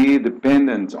students to be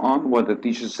dependent on what the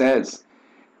teacher says.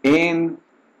 And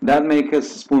that makes us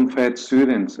spoon-fed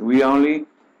students. We only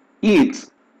eat,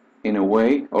 in a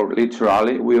way, or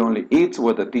literally, we only eat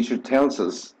what the teacher tells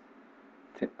us.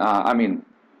 I mean,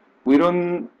 we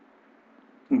don't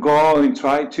go and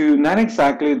try to, not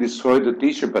exactly destroy the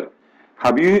teacher, but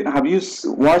have you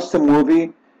watched the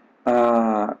movie?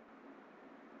 I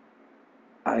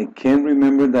can't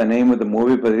remember the name of the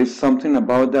movie, but it's something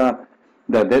about the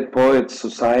Dead Poets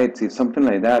Society, something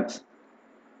like that.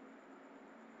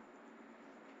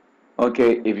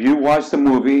 Okay, if you watch the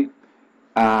movie,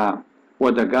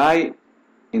 what the guy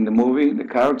in the movie, the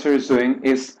character is doing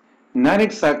is not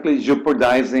exactly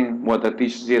jeopardizing what the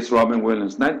teacher, yes, Robin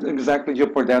Williams, not exactly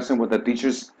jeopardizing what the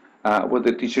teacher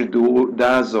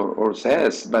does or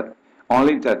says, but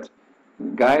only that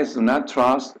guys do not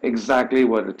trust exactly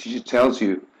what the teacher tells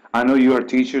you. I know you are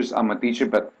teachers, I'm a teacher,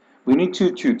 but we need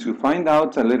to find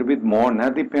out a little bit more,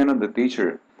 not depend on the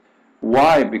teacher.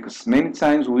 Why? Because many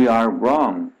times we are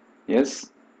wrong.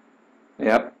 Yes?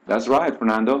 Yep, that's right,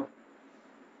 Fernando.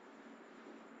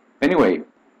 Anyway,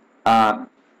 I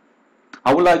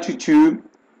would like you to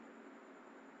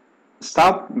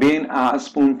stop being a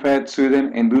spoon-fed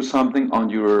student and do something on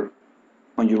your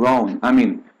own. I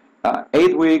mean,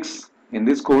 8 weeks in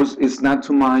this course is not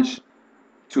too much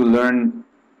to learn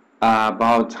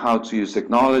about how to use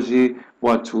technology,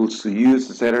 what tools to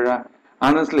use, etc.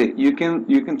 Honestly, you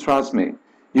can trust me.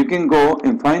 You can go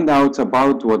and find out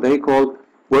about what they call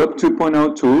Web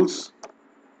 2.0 tools,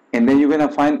 and then you're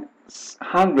gonna find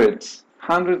hundreds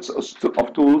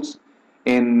of tools,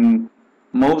 and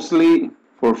mostly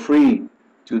for free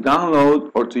to download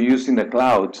or to use in the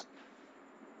cloud.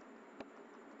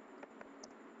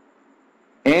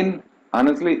 And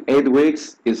honestly, 8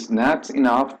 weeks is not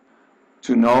enough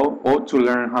to know or to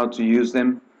learn how to use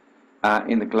them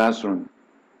in the classroom.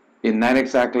 And not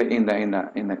exactly in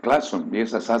the classroom.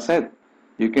 Yes, as I said,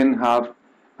 you can have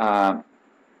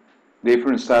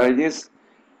different strategies.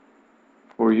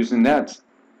 for using that.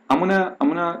 I'm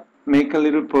gonna make a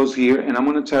little pause here, and I'm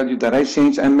gonna tell you that I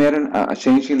made a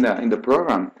change in the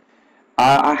program.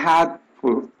 I had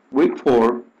for week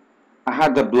 4, I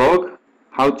had the blog,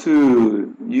 how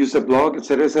to use the blog,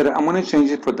 etc., etc. I'm gonna change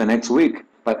it for the next week,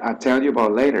 but I'll tell you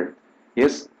about later.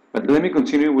 Yes, but let me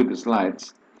continue with the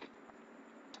slides.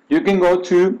 You can go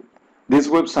to this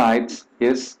website,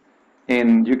 yes,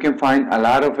 and you can find a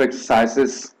lot of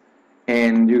exercises,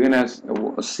 and you're gonna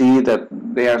see that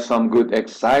there are some good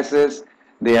exercises,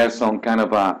 there are some kind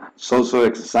of social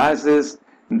exercises,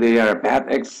 there are bad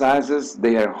exercises,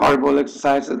 there are horrible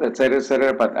exercises, etc.,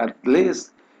 etc. But at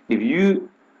least if you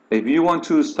want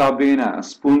to stop being a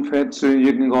spoon-fed student,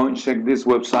 you can go and check these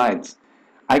websites.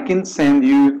 I can send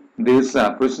you this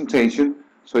presentation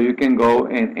so you can go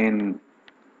and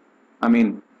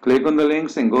click on the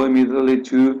links and go immediately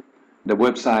to the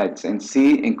websites and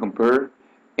see and compare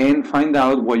and find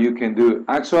out what you can do.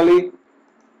 Actually,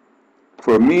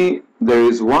 for me, there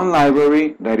is one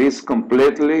library that is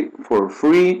completely for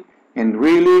free and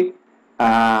really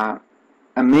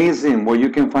amazing what you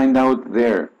can find out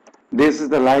there. This is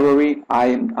the library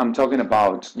I'm talking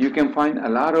about. You can find a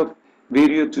lot of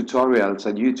video tutorials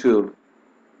at YouTube.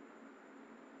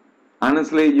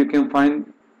 Honestly, you can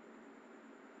find.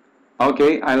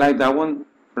 Okay, I like that one,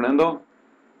 Fernando.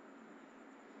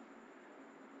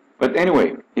 But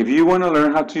anyway, if you want to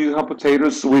learn how to use hot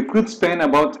potatoes, we could spend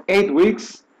about 8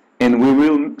 weeks and we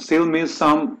will still miss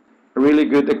some really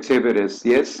good activities,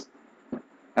 yes?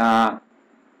 I'm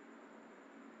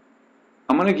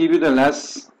going to give you the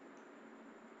last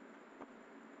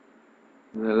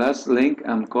link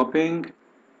I'm copying,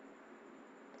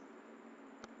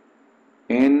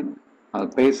 and I'll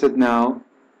paste it now.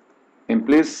 And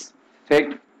please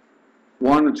take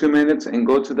 1 or 2 minutes and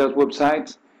go to that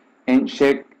website and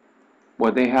check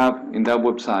what they have in that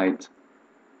website.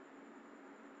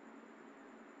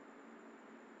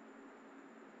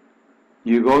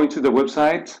 You go into the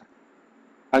website,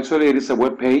 actually it is a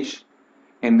web page,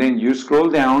 and then you scroll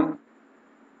down,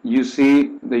 you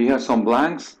see that you have some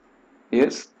blanks,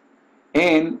 yes,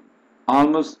 and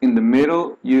almost in the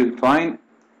middle you find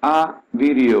a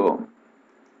video.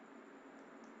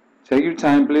 Take your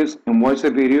time please and watch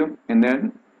the video, and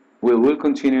then we will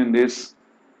continue in this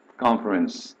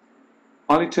conference.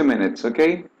 Only 2 minutes,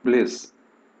 okay? Please.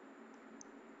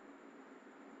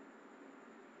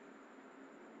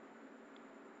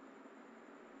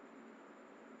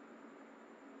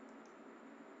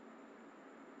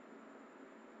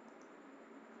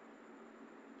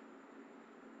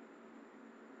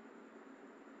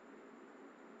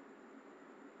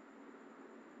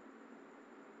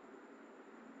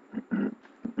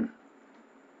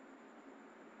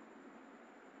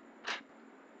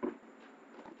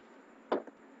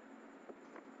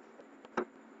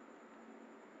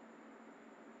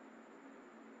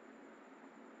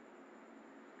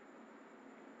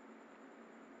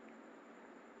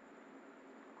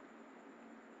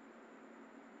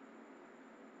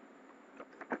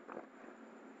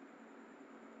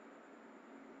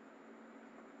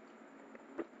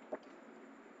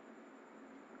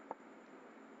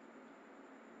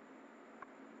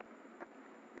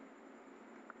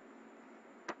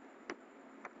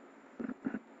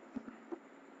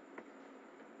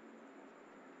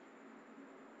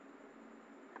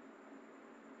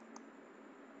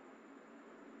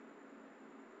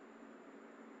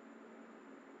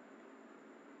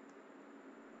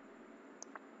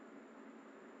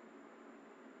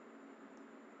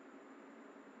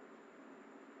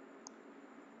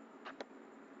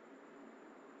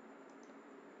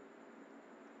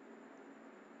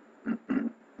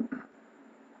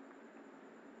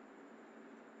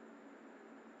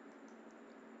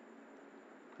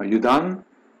 Are you done?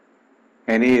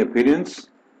 Any opinions?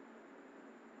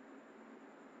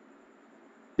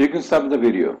 You can stop the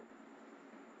video.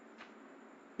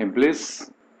 And please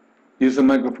use the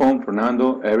microphone,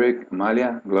 Fernando, Eric,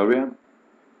 Amalia, Gloria.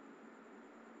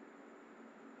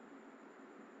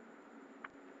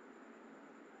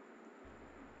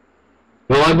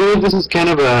 Well, I believe this is kind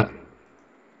of a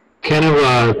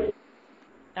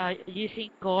using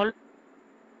call.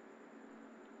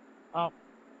 Oh,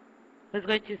 who's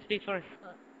going to speak first?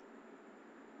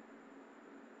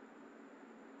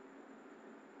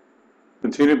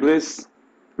 Continue, please.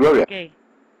 Gloria. Okay.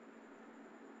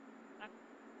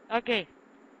 Okay.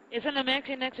 It's an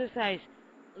amazing exercise.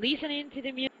 Listening to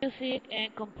the music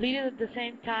and completing at the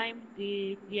same time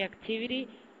the activity.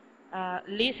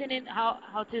 Listening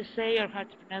how to say or how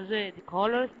to pronounce the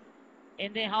colors,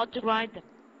 and then how to write them.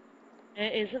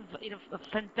 It's a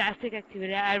fantastic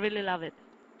activity. I really love it.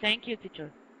 Thank you,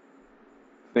 teacher.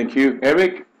 Thank you.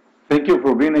 Eric, thank you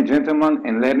for being a gentleman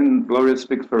and letting Gloria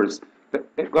speak first.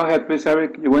 Go ahead, please,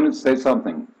 Eric. You wanted to say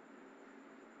something.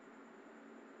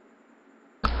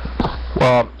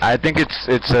 Well, I think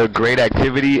it's a great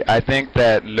activity. I think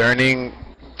that learning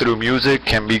through music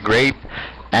can be great,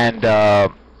 and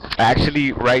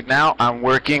actually, right now I'm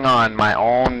working on my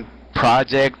own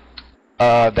project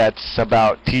that's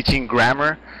about teaching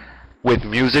grammar with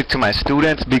music to my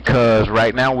students because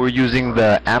right now we're using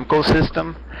the AMCO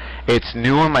system. It's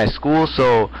new in my school,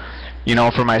 so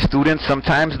for my students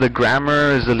sometimes the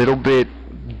grammar is a little bit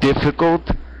difficult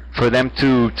for them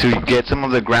to get some of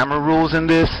the grammar rules in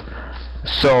this.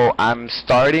 So I'm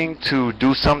starting to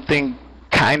do something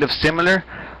kind of similar,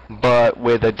 but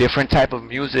with a different type of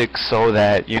music so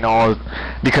that,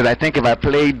 because I think if I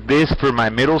played this for my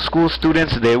middle school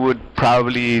students, they would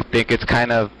probably think it's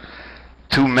kind of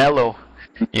too mellow,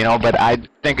 but I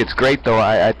think it's great though.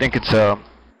 I think it's a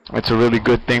really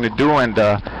good thing to do, and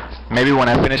maybe when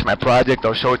I finish my project,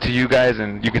 I'll show it to you guys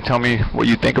and you can tell me what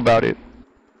you think about it.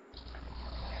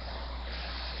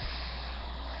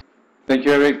 Thank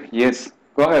you, Eric. Yes.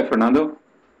 Go ahead, Fernando.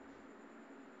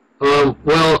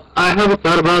 Well, I haven't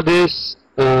thought about this.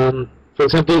 For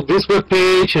example, this web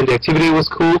page and the activity was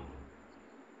cool,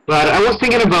 but I was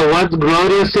thinking about what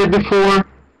Gloria said before,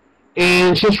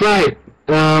 and she's right.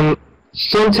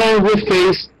 Sometimes we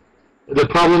face the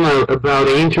problem about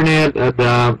the internet,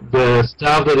 the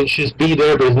stuff that it should be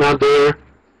there but it's not there,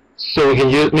 so we can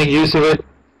make use of it.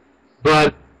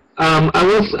 But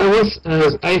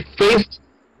I faced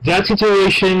that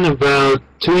situation about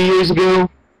 2 years ago,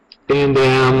 and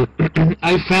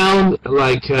I found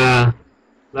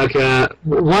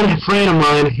one friend of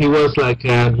mine. He was like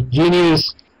a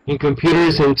genius in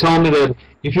computers, and told me that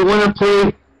if you want to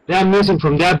play that music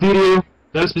from that video,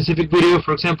 that specific video,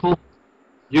 for example,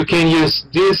 you can use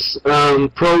this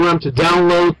program to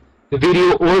download the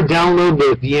video or download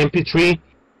the MP3,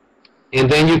 and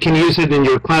then you can use it in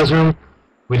your classroom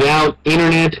without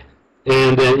internet.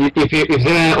 And if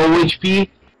they're OHP,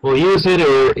 we'll use it,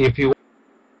 or if you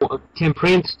can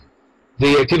print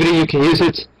the activity, you can use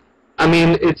it. I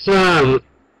mean, it's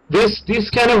this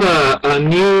kind of a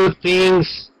new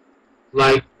things,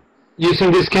 like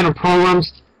using this kind of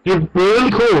programs. They're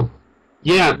really cool.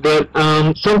 Yeah, but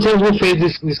sometimes we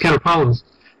face this kind of problems.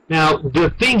 Now, the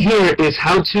thing here is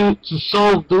how to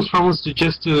solve those problems,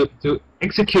 to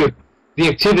execute the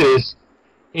activities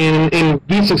and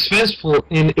be successful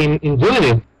in doing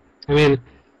it. I mean,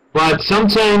 but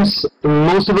sometimes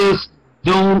most of us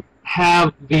don't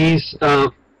have these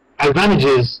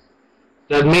advantages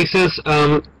that makes us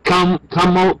come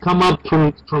up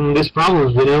from these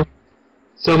problems,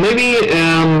 So maybe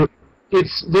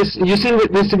it's this using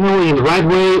this technology in the right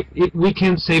way. We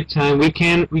can save time. We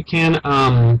can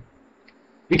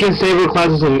save our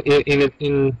classes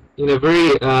in a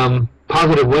very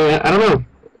positive way. I don't know.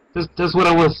 That's what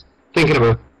I was thinking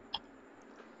about.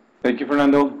 Thank you,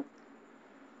 Fernando.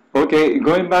 Okay,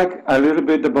 going back a little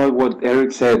bit about what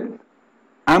Eric said.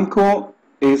 AMCO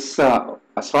is,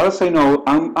 as far as I know,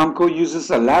 AMCO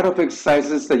uses a lot of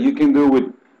exercises that you can do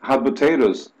with hot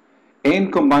potatoes.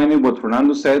 And combining what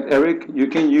Fernando said, Eric, you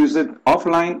can use it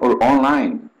offline or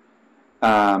online.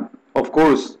 Of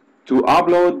course, to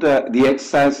upload the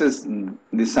exercises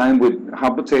designed with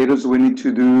hot potatoes, we need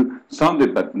to do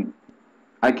something, but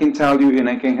I can tell you and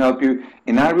I can help you.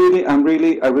 And I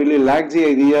really like the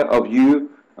idea of you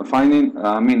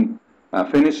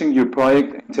finishing your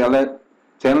project and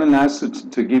telling us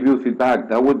to give you feedback.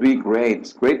 That would be great.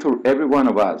 It's great for every one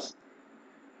of us.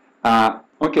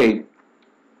 Okay,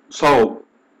 so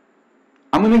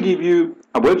I'm going to give you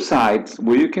a website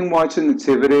where you can watch an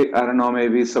activity. I don't know,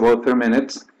 maybe it's about 3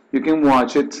 minutes. You can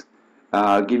watch it,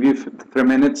 give you 3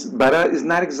 minutes, but it's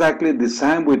not exactly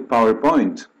designed with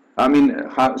PowerPoint.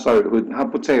 With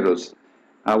hot potatoes.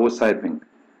 I was typing.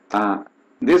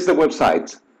 This is the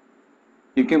website.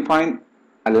 You can find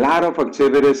a lot of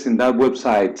activities in that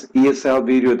website,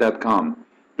 eslvideo.com.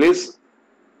 Please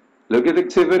look at the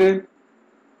activity,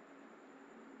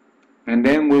 and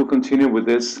then we'll continue with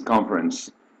this conference.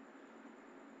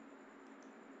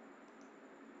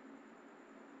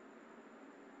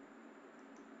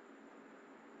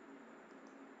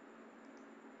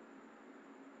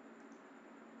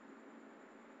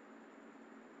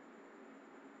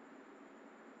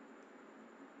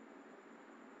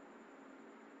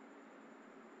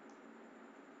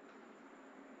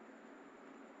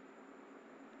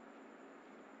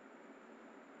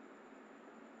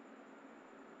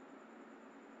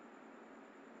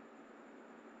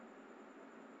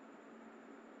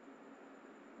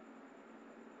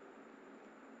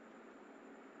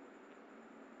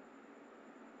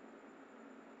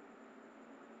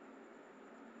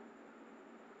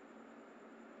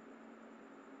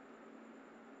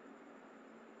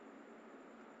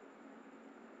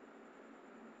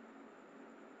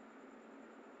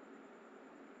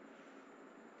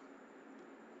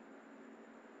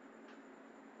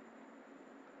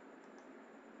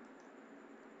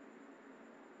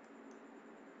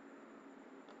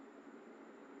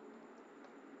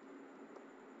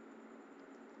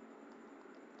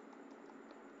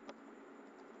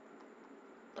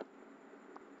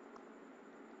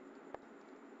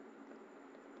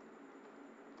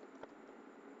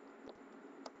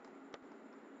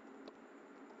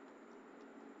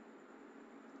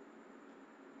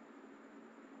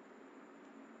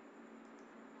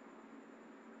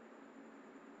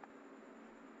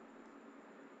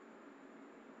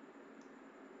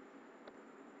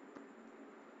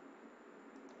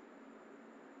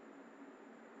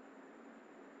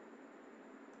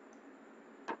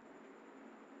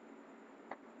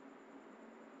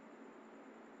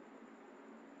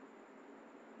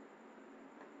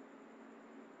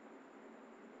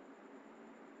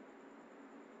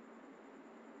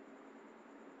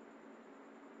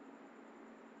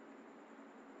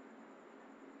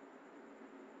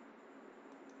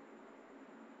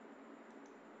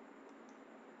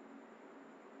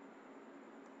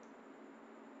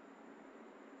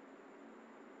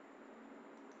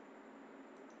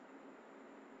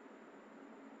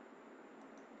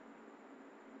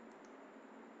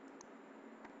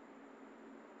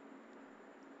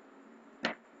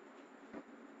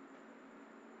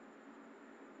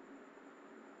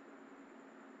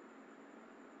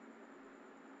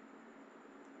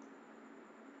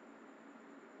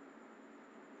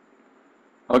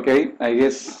 Okay, I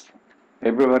guess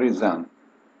everybody's done.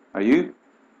 Are you?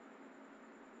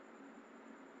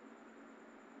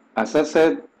 As I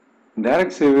said, that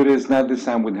activity is not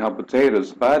designed with hot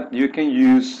potatoes, but you can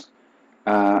use,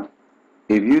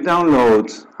 if you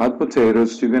download hot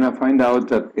potatoes, you're gonna find out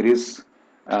that it is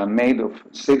made of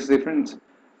 6 different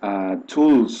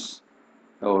tools,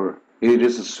 or it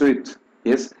is a suite.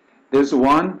 Yes, there's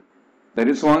one.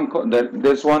 There's one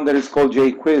that is called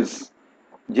JQuiz.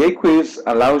 JQuiz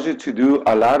allows you to do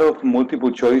a lot of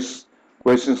multiple choice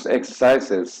questions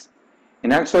exercises.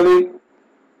 And actually,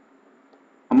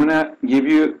 I'm gonna give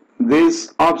you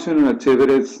this optional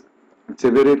activity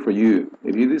for you.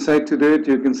 If you decide to do it,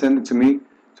 you can send it to me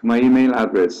to my email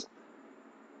address.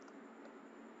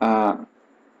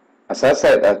 As I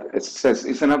said,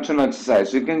 it's an optional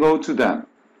exercise. You can go to the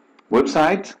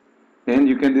website, then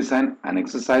you can design an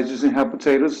exercise using hot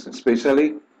potatoes,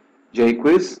 especially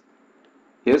JQuiz.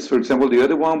 Yes, for example, the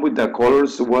other one with the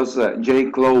colors was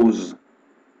JClose.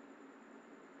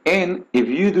 And if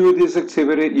you do this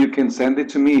activity, you can send it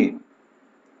to me.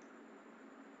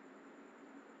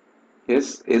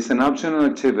 Yes, it's an optional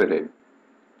activity.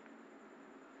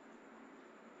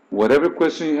 Whatever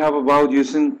question you have about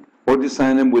using or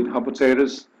designing with hot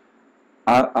potatoes,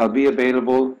 I'll be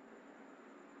available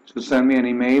to send me an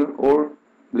email or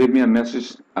leave me a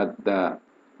message on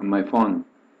my phone.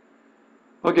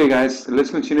 Okay guys, let's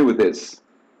continue with this.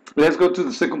 Let's go to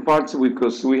the second part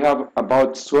because we have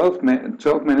about 12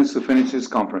 minutes to finish this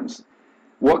conference.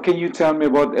 What can you tell me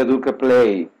about Educa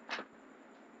Play?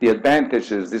 The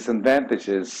advantages,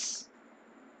 disadvantages.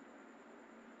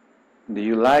 Do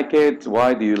you like it?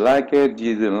 Why do you like it?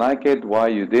 You didn't like it? Why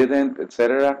you didn't?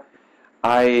 Etc.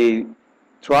 I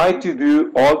tried to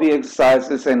do all the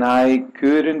exercises and I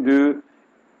couldn't do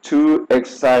 2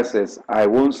 exercises. I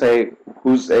won't say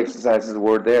whose exercises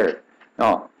were there.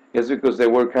 No, it's because they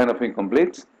were kind of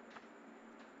incomplete.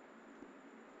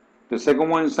 The second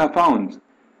one is not found.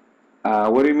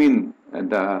 What do you mean?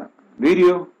 The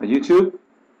video on YouTube?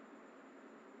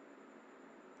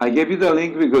 I gave you the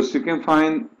link because you can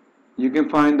find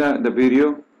the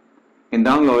video and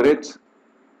download it.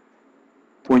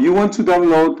 When you want to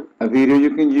download a video,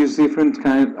 you can use different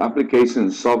kind of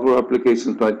applications, software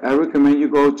applications, but I recommend you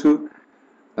go to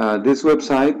this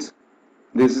website.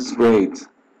 This is great.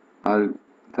 I'll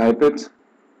type it.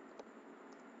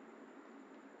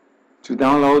 To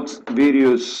download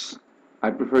videos, I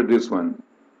prefer this one.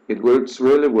 It works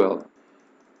really well.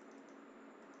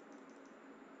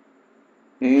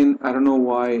 And I don't know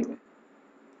why.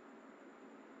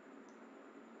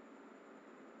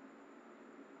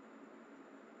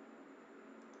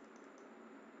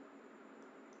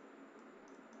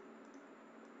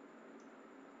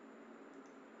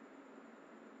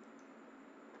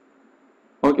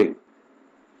 Okay.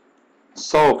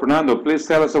 So, Fernando, please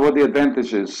tell us about the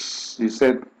advantages. You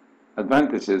said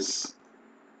advantages.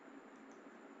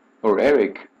 Or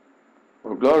Eric,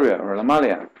 or Gloria, or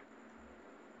Amalia.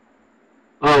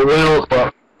 Oh, well,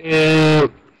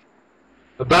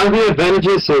 about the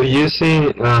advantages of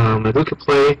using Educa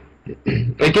Play,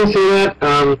 I can say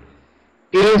that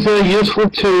it is a useful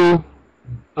tool,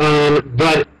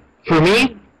 but for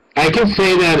me, I can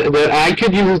say that I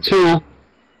could use the tool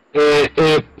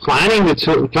planning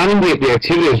the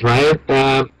activities, right?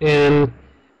 And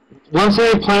once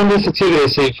I plan this activity,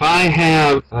 so if I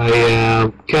have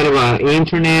a kind of an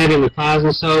internet in the class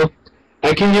and so,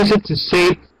 I can use it to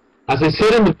save, as I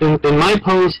said in my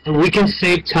post, we can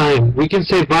save time. We can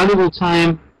save valuable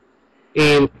time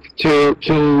in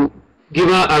to give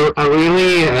a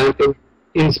really,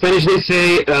 in Spanish they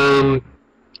say,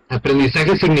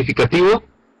 aprendizaje significativo.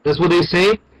 That's what they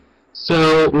say.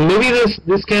 So maybe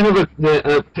this kind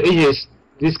of pages,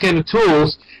 these kind of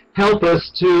tools help us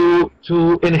to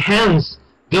enhance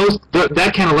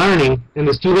that kind of learning and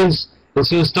the students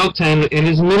talk time, and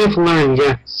it's meaningful learning.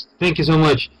 Yes, thank you so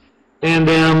much. And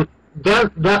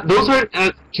those are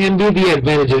can be the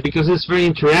advantages because it's very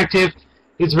interactive,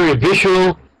 it's very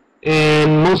visual,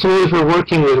 and most of all if we're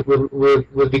working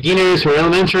with beginners or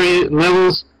elementary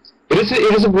levels, it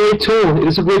is a great tool. It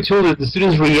is a great tool that the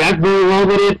students react very well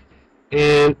with it.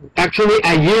 And actually,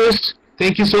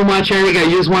 thank you so much, Eric. I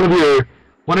used one of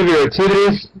your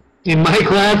activities in my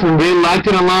class, and they liked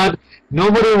it a lot.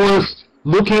 Nobody was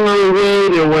looking our way.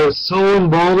 They were so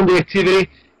involved in the activity,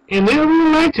 and they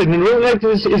really liked it. And really liked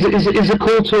it. It's a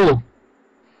cool tool.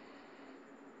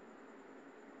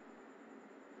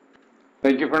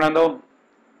 Thank you, Fernando.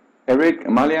 Eric,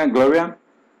 Amalia, Gloria.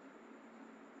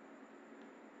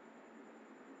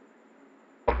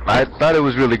 I thought it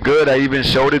was really good. I even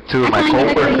showed it to my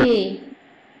coworker.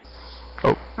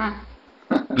 Oh,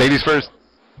 ladies first.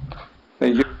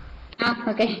 Thank you. Oh,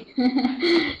 okay.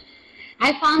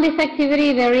 I found this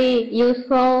activity very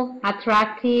useful,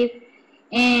 attractive,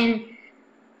 and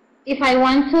if I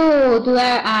want to do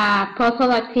a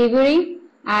puzzle activity,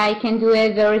 I can do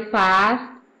it very fast.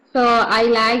 So I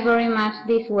like very much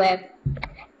this web.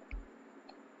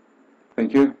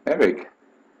 Thank you. Eric.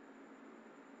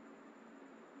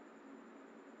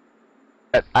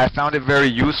 I found it very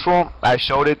useful. I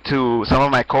showed it to some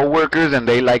of my coworkers and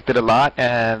they liked it a lot,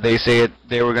 and they said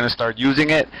they were going to start using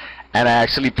it. And I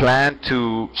actually plan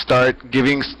to start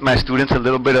giving my students a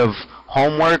little bit of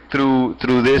homework through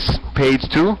this page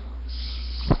too.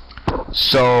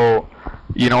 So,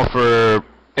 you know,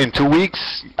 in 2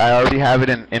 weeks, I already have it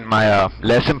in my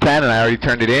lesson plan, and I already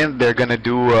turned it in. They're going to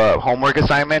do a homework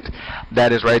assignment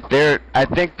that is right there. I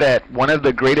think that one of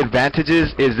the great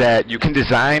advantages is that you can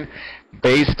design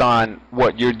based on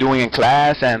what you're doing in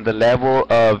class and the level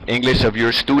of English of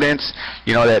your students,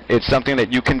 you know, that it's something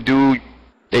that you can do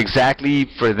exactly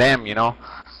for them, you know.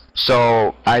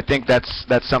 So I think that's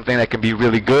something that can be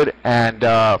really good, and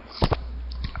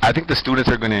I think the students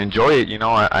are going to enjoy it, you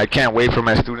know. I can't wait for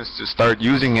my students to start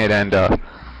using it and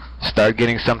start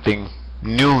getting something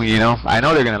new, you know. I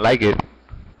know they're going to like it.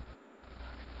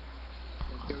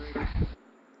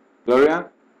 Gloria?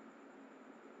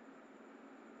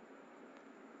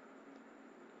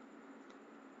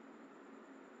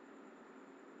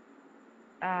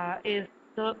 Is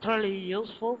totally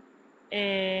useful,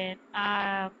 and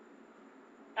I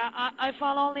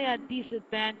found only a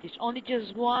disadvantage, only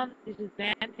just one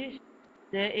disadvantage.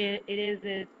 That it is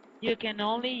that you can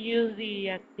only use the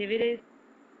activities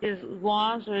just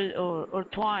once or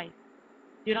twice.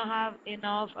 You don't have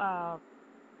enough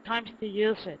times to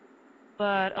use it.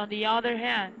 But on the other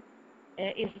hand,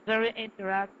 it's very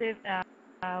interactive.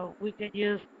 We can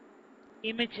use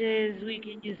images, we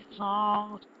can use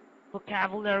songs,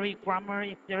 vocabulary, grammar,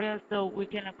 etc. So we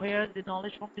can acquire the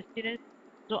knowledge from the students.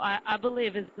 So I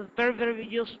believe it's a very, very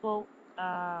useful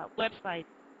website.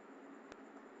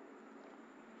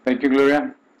 Thank you,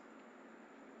 Gloria.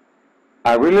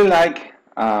 I really like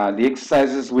the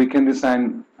exercises we can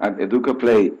design at Educa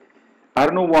Play. I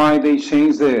don't know why they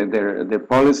changed their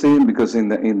policy, because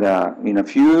in a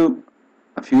few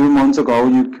months ago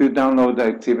you could download the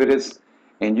activities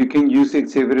and you can use the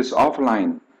activities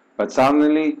offline, but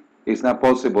suddenly it's not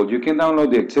possible. You can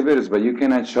download the activities, but you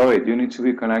cannot show it. You need to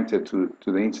be connected to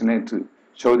the internet to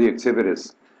show the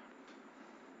activities.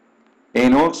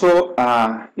 And also,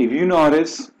 if you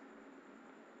notice,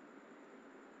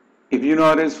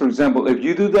 for example, if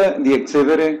you do the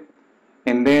activity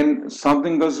and then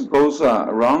something goes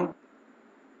wrong,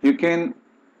 you can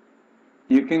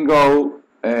go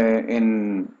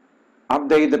and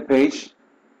update the page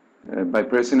by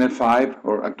pressing F5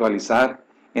 or actualizar,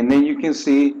 and then you can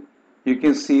see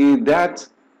that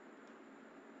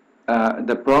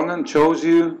the program shows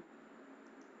you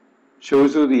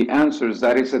the answers.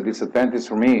 That is a disadvantage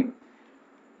for me.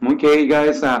 Okay,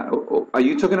 guys, are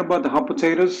you talking about the hot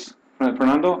potatoes,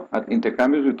 Fernando? At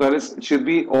Intercambios Virtuales, it should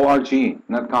be .org,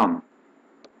 not .com.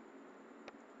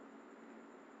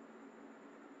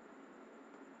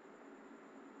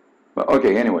 But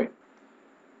okay, anyway.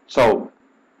 So,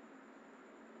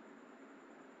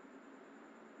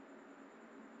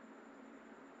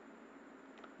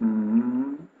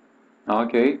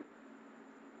 okay.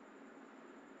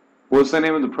 What's the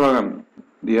name of the program?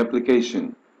 The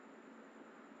application?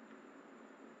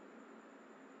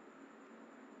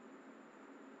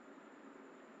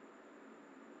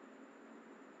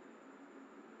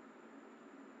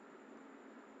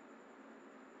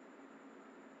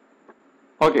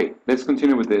 Okay, let's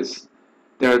continue with this.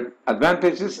 There are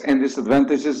advantages and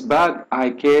disadvantages, but I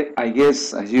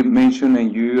guess, as you mentioned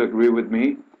and you agree with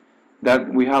me,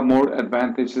 that we have more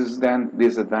advantages than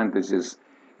disadvantages.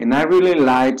 And I really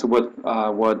liked what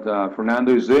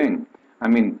Fernando is doing. I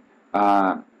mean,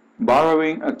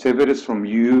 borrowing activities from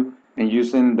you and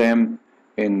using them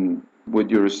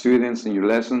with your students in your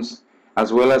lessons,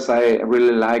 as well as I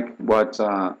really like what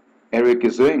Eric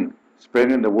is doing,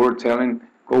 spreading the word, telling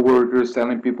co-workers,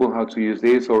 telling people how to use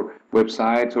this, or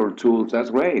websites or tools.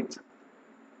 That's great.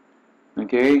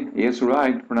 Okay, yes,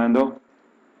 right, Fernando.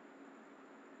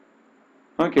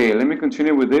 Okay, let me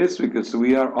continue with this because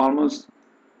we are almost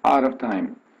out of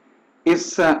time.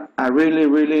 It's a really,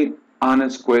 really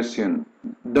honest question.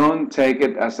 Don't take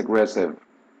it as aggressive.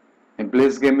 And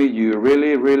please give me your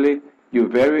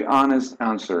very honest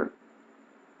answer.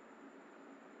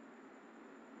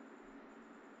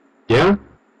 Yeah?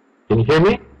 Can you hear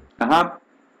me? Uh-huh.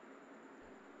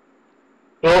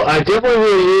 Well, I definitely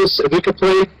will use Educa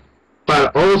Play,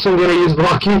 but also I'm going to use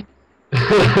Blocky.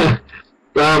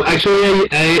 Actually,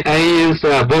 I used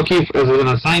Boki as an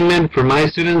assignment for my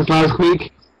students last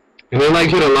week, and I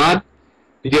like it a lot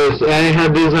because I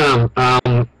had this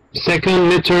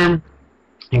second midterm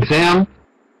exam,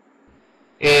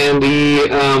 and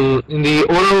the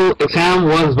oral exam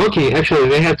was Boki. Actually,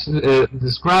 they had to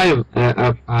describe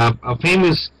a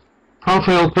famous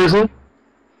profile person,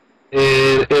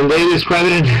 and they describe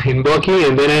it in Boki,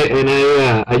 and then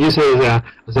I use it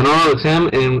as an oral exam,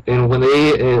 and when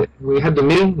we had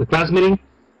the class meeting,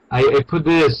 I put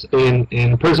this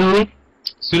in personally,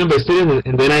 student by student,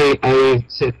 and then I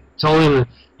told him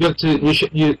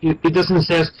it doesn't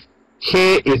say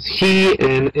he, it's he,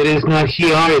 and it is not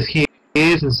he are, it's he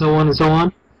is, and so on and so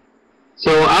on.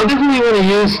 So I'll definitely want to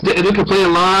use Educaplay a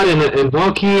lot, and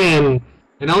Boki,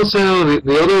 and also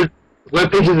the other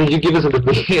web pages that you give us at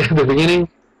the beginning,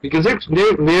 because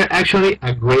they're actually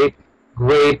a great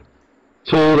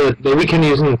tool that we can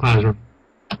use in the classroom.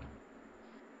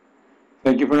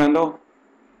 Thank you, Fernando.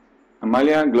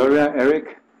 Amalia, Gloria,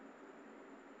 Eric.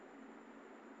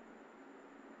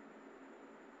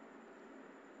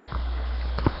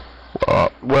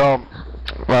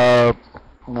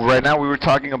 Right now we were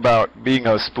talking about being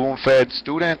a spoon-fed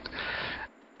student.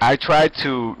 I try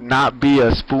to not be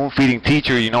a spoon-feeding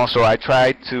teacher, so I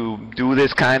try to do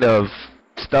this kind of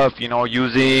stuff,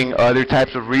 using other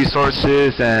types of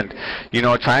resources and,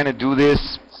 trying to do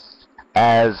this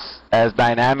as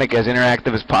dynamic, as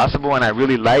interactive as possible. And I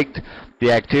really liked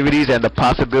the activities and the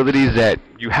possibilities that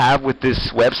you have with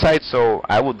this website, so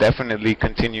I will definitely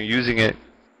continue using it.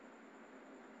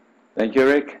 Thank you,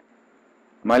 Eric.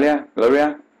 Amalia,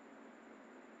 Gloria.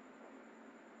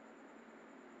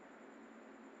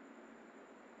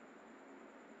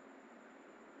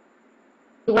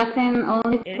 It wasn't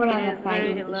only for an It is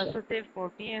very assignment. illustrative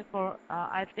for me and for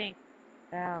I think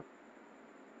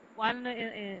one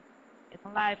in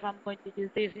life I'm going to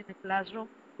use this in the classroom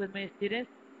with my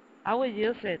students. I will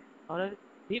use it. I'll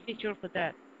be sure for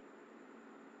that.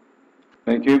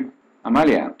 Thank you.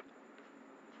 Amalia.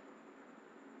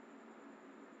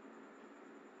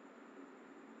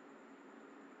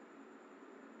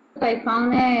 I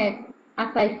found it,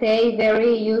 as I say,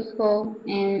 very useful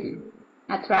and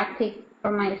attractive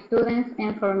for my students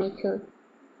and for me too.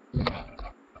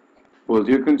 Will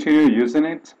you continue using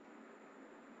it?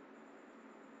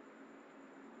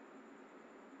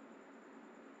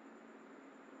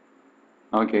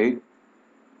 Okay.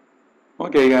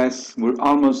 Okay, guys, we're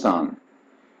almost done.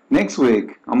 Next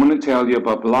week, I'm going to tell you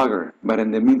about Blogger, but in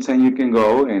the meantime, you can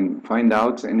go and find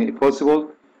out, and if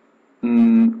possible,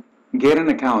 get an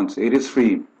account. It is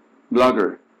free.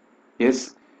 Blogger.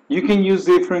 Yes, you can use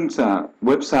different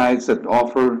websites that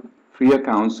offer free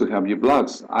accounts to have your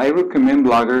blogs. I recommend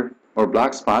Blogger or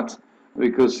Blogspot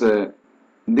because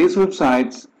this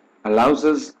website allows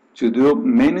us to do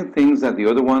many things that the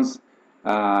other ones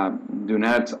do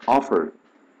not offer.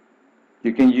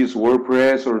 You can use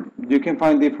WordPress, or you can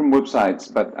find different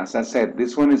websites, but as I said,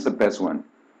 this one is the best one.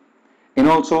 And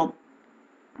also,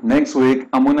 next week,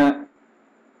 I'm going to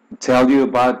tell you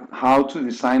about how to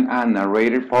design a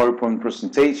narrated PowerPoint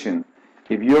presentation.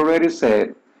 If you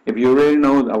already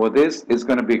know about this, it's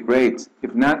going to be great.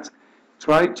 If not,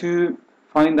 try to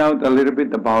find out a little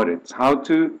bit about it. How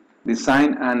to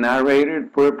design a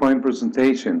narrated PowerPoint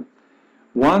presentation.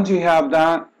 Once you have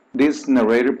this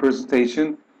narrated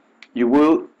presentation, you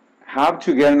will have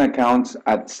to get an account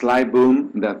at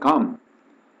Slidevoom.com.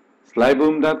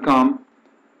 Slidevoom.com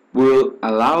will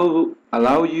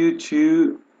allow you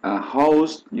to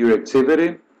host your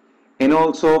activity, and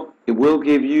also it will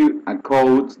give you a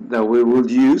code that we will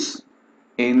use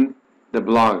in the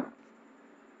blog.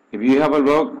 If you have a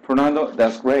blog, Fernando,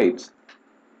 that's great.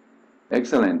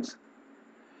 Excellent.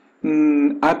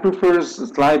 I prefer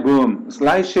Slidevoom.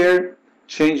 SlideShare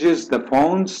changes the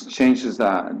fonts, changes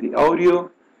the audio.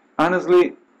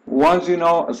 Honestly, once you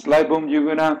know a Slidevoom, you're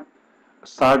gonna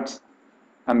stop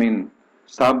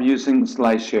using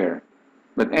SlideShare.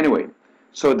 But anyway,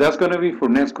 so that's gonna be for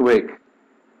next week.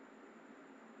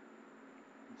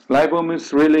 Slidevoom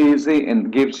is really easy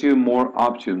and gives you more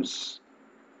options.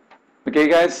 Okay,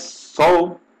 guys.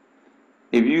 So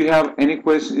if you have any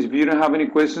questions, if you don't have any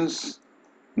questions,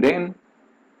 then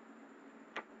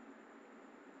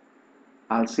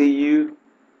I'll see you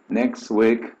next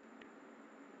week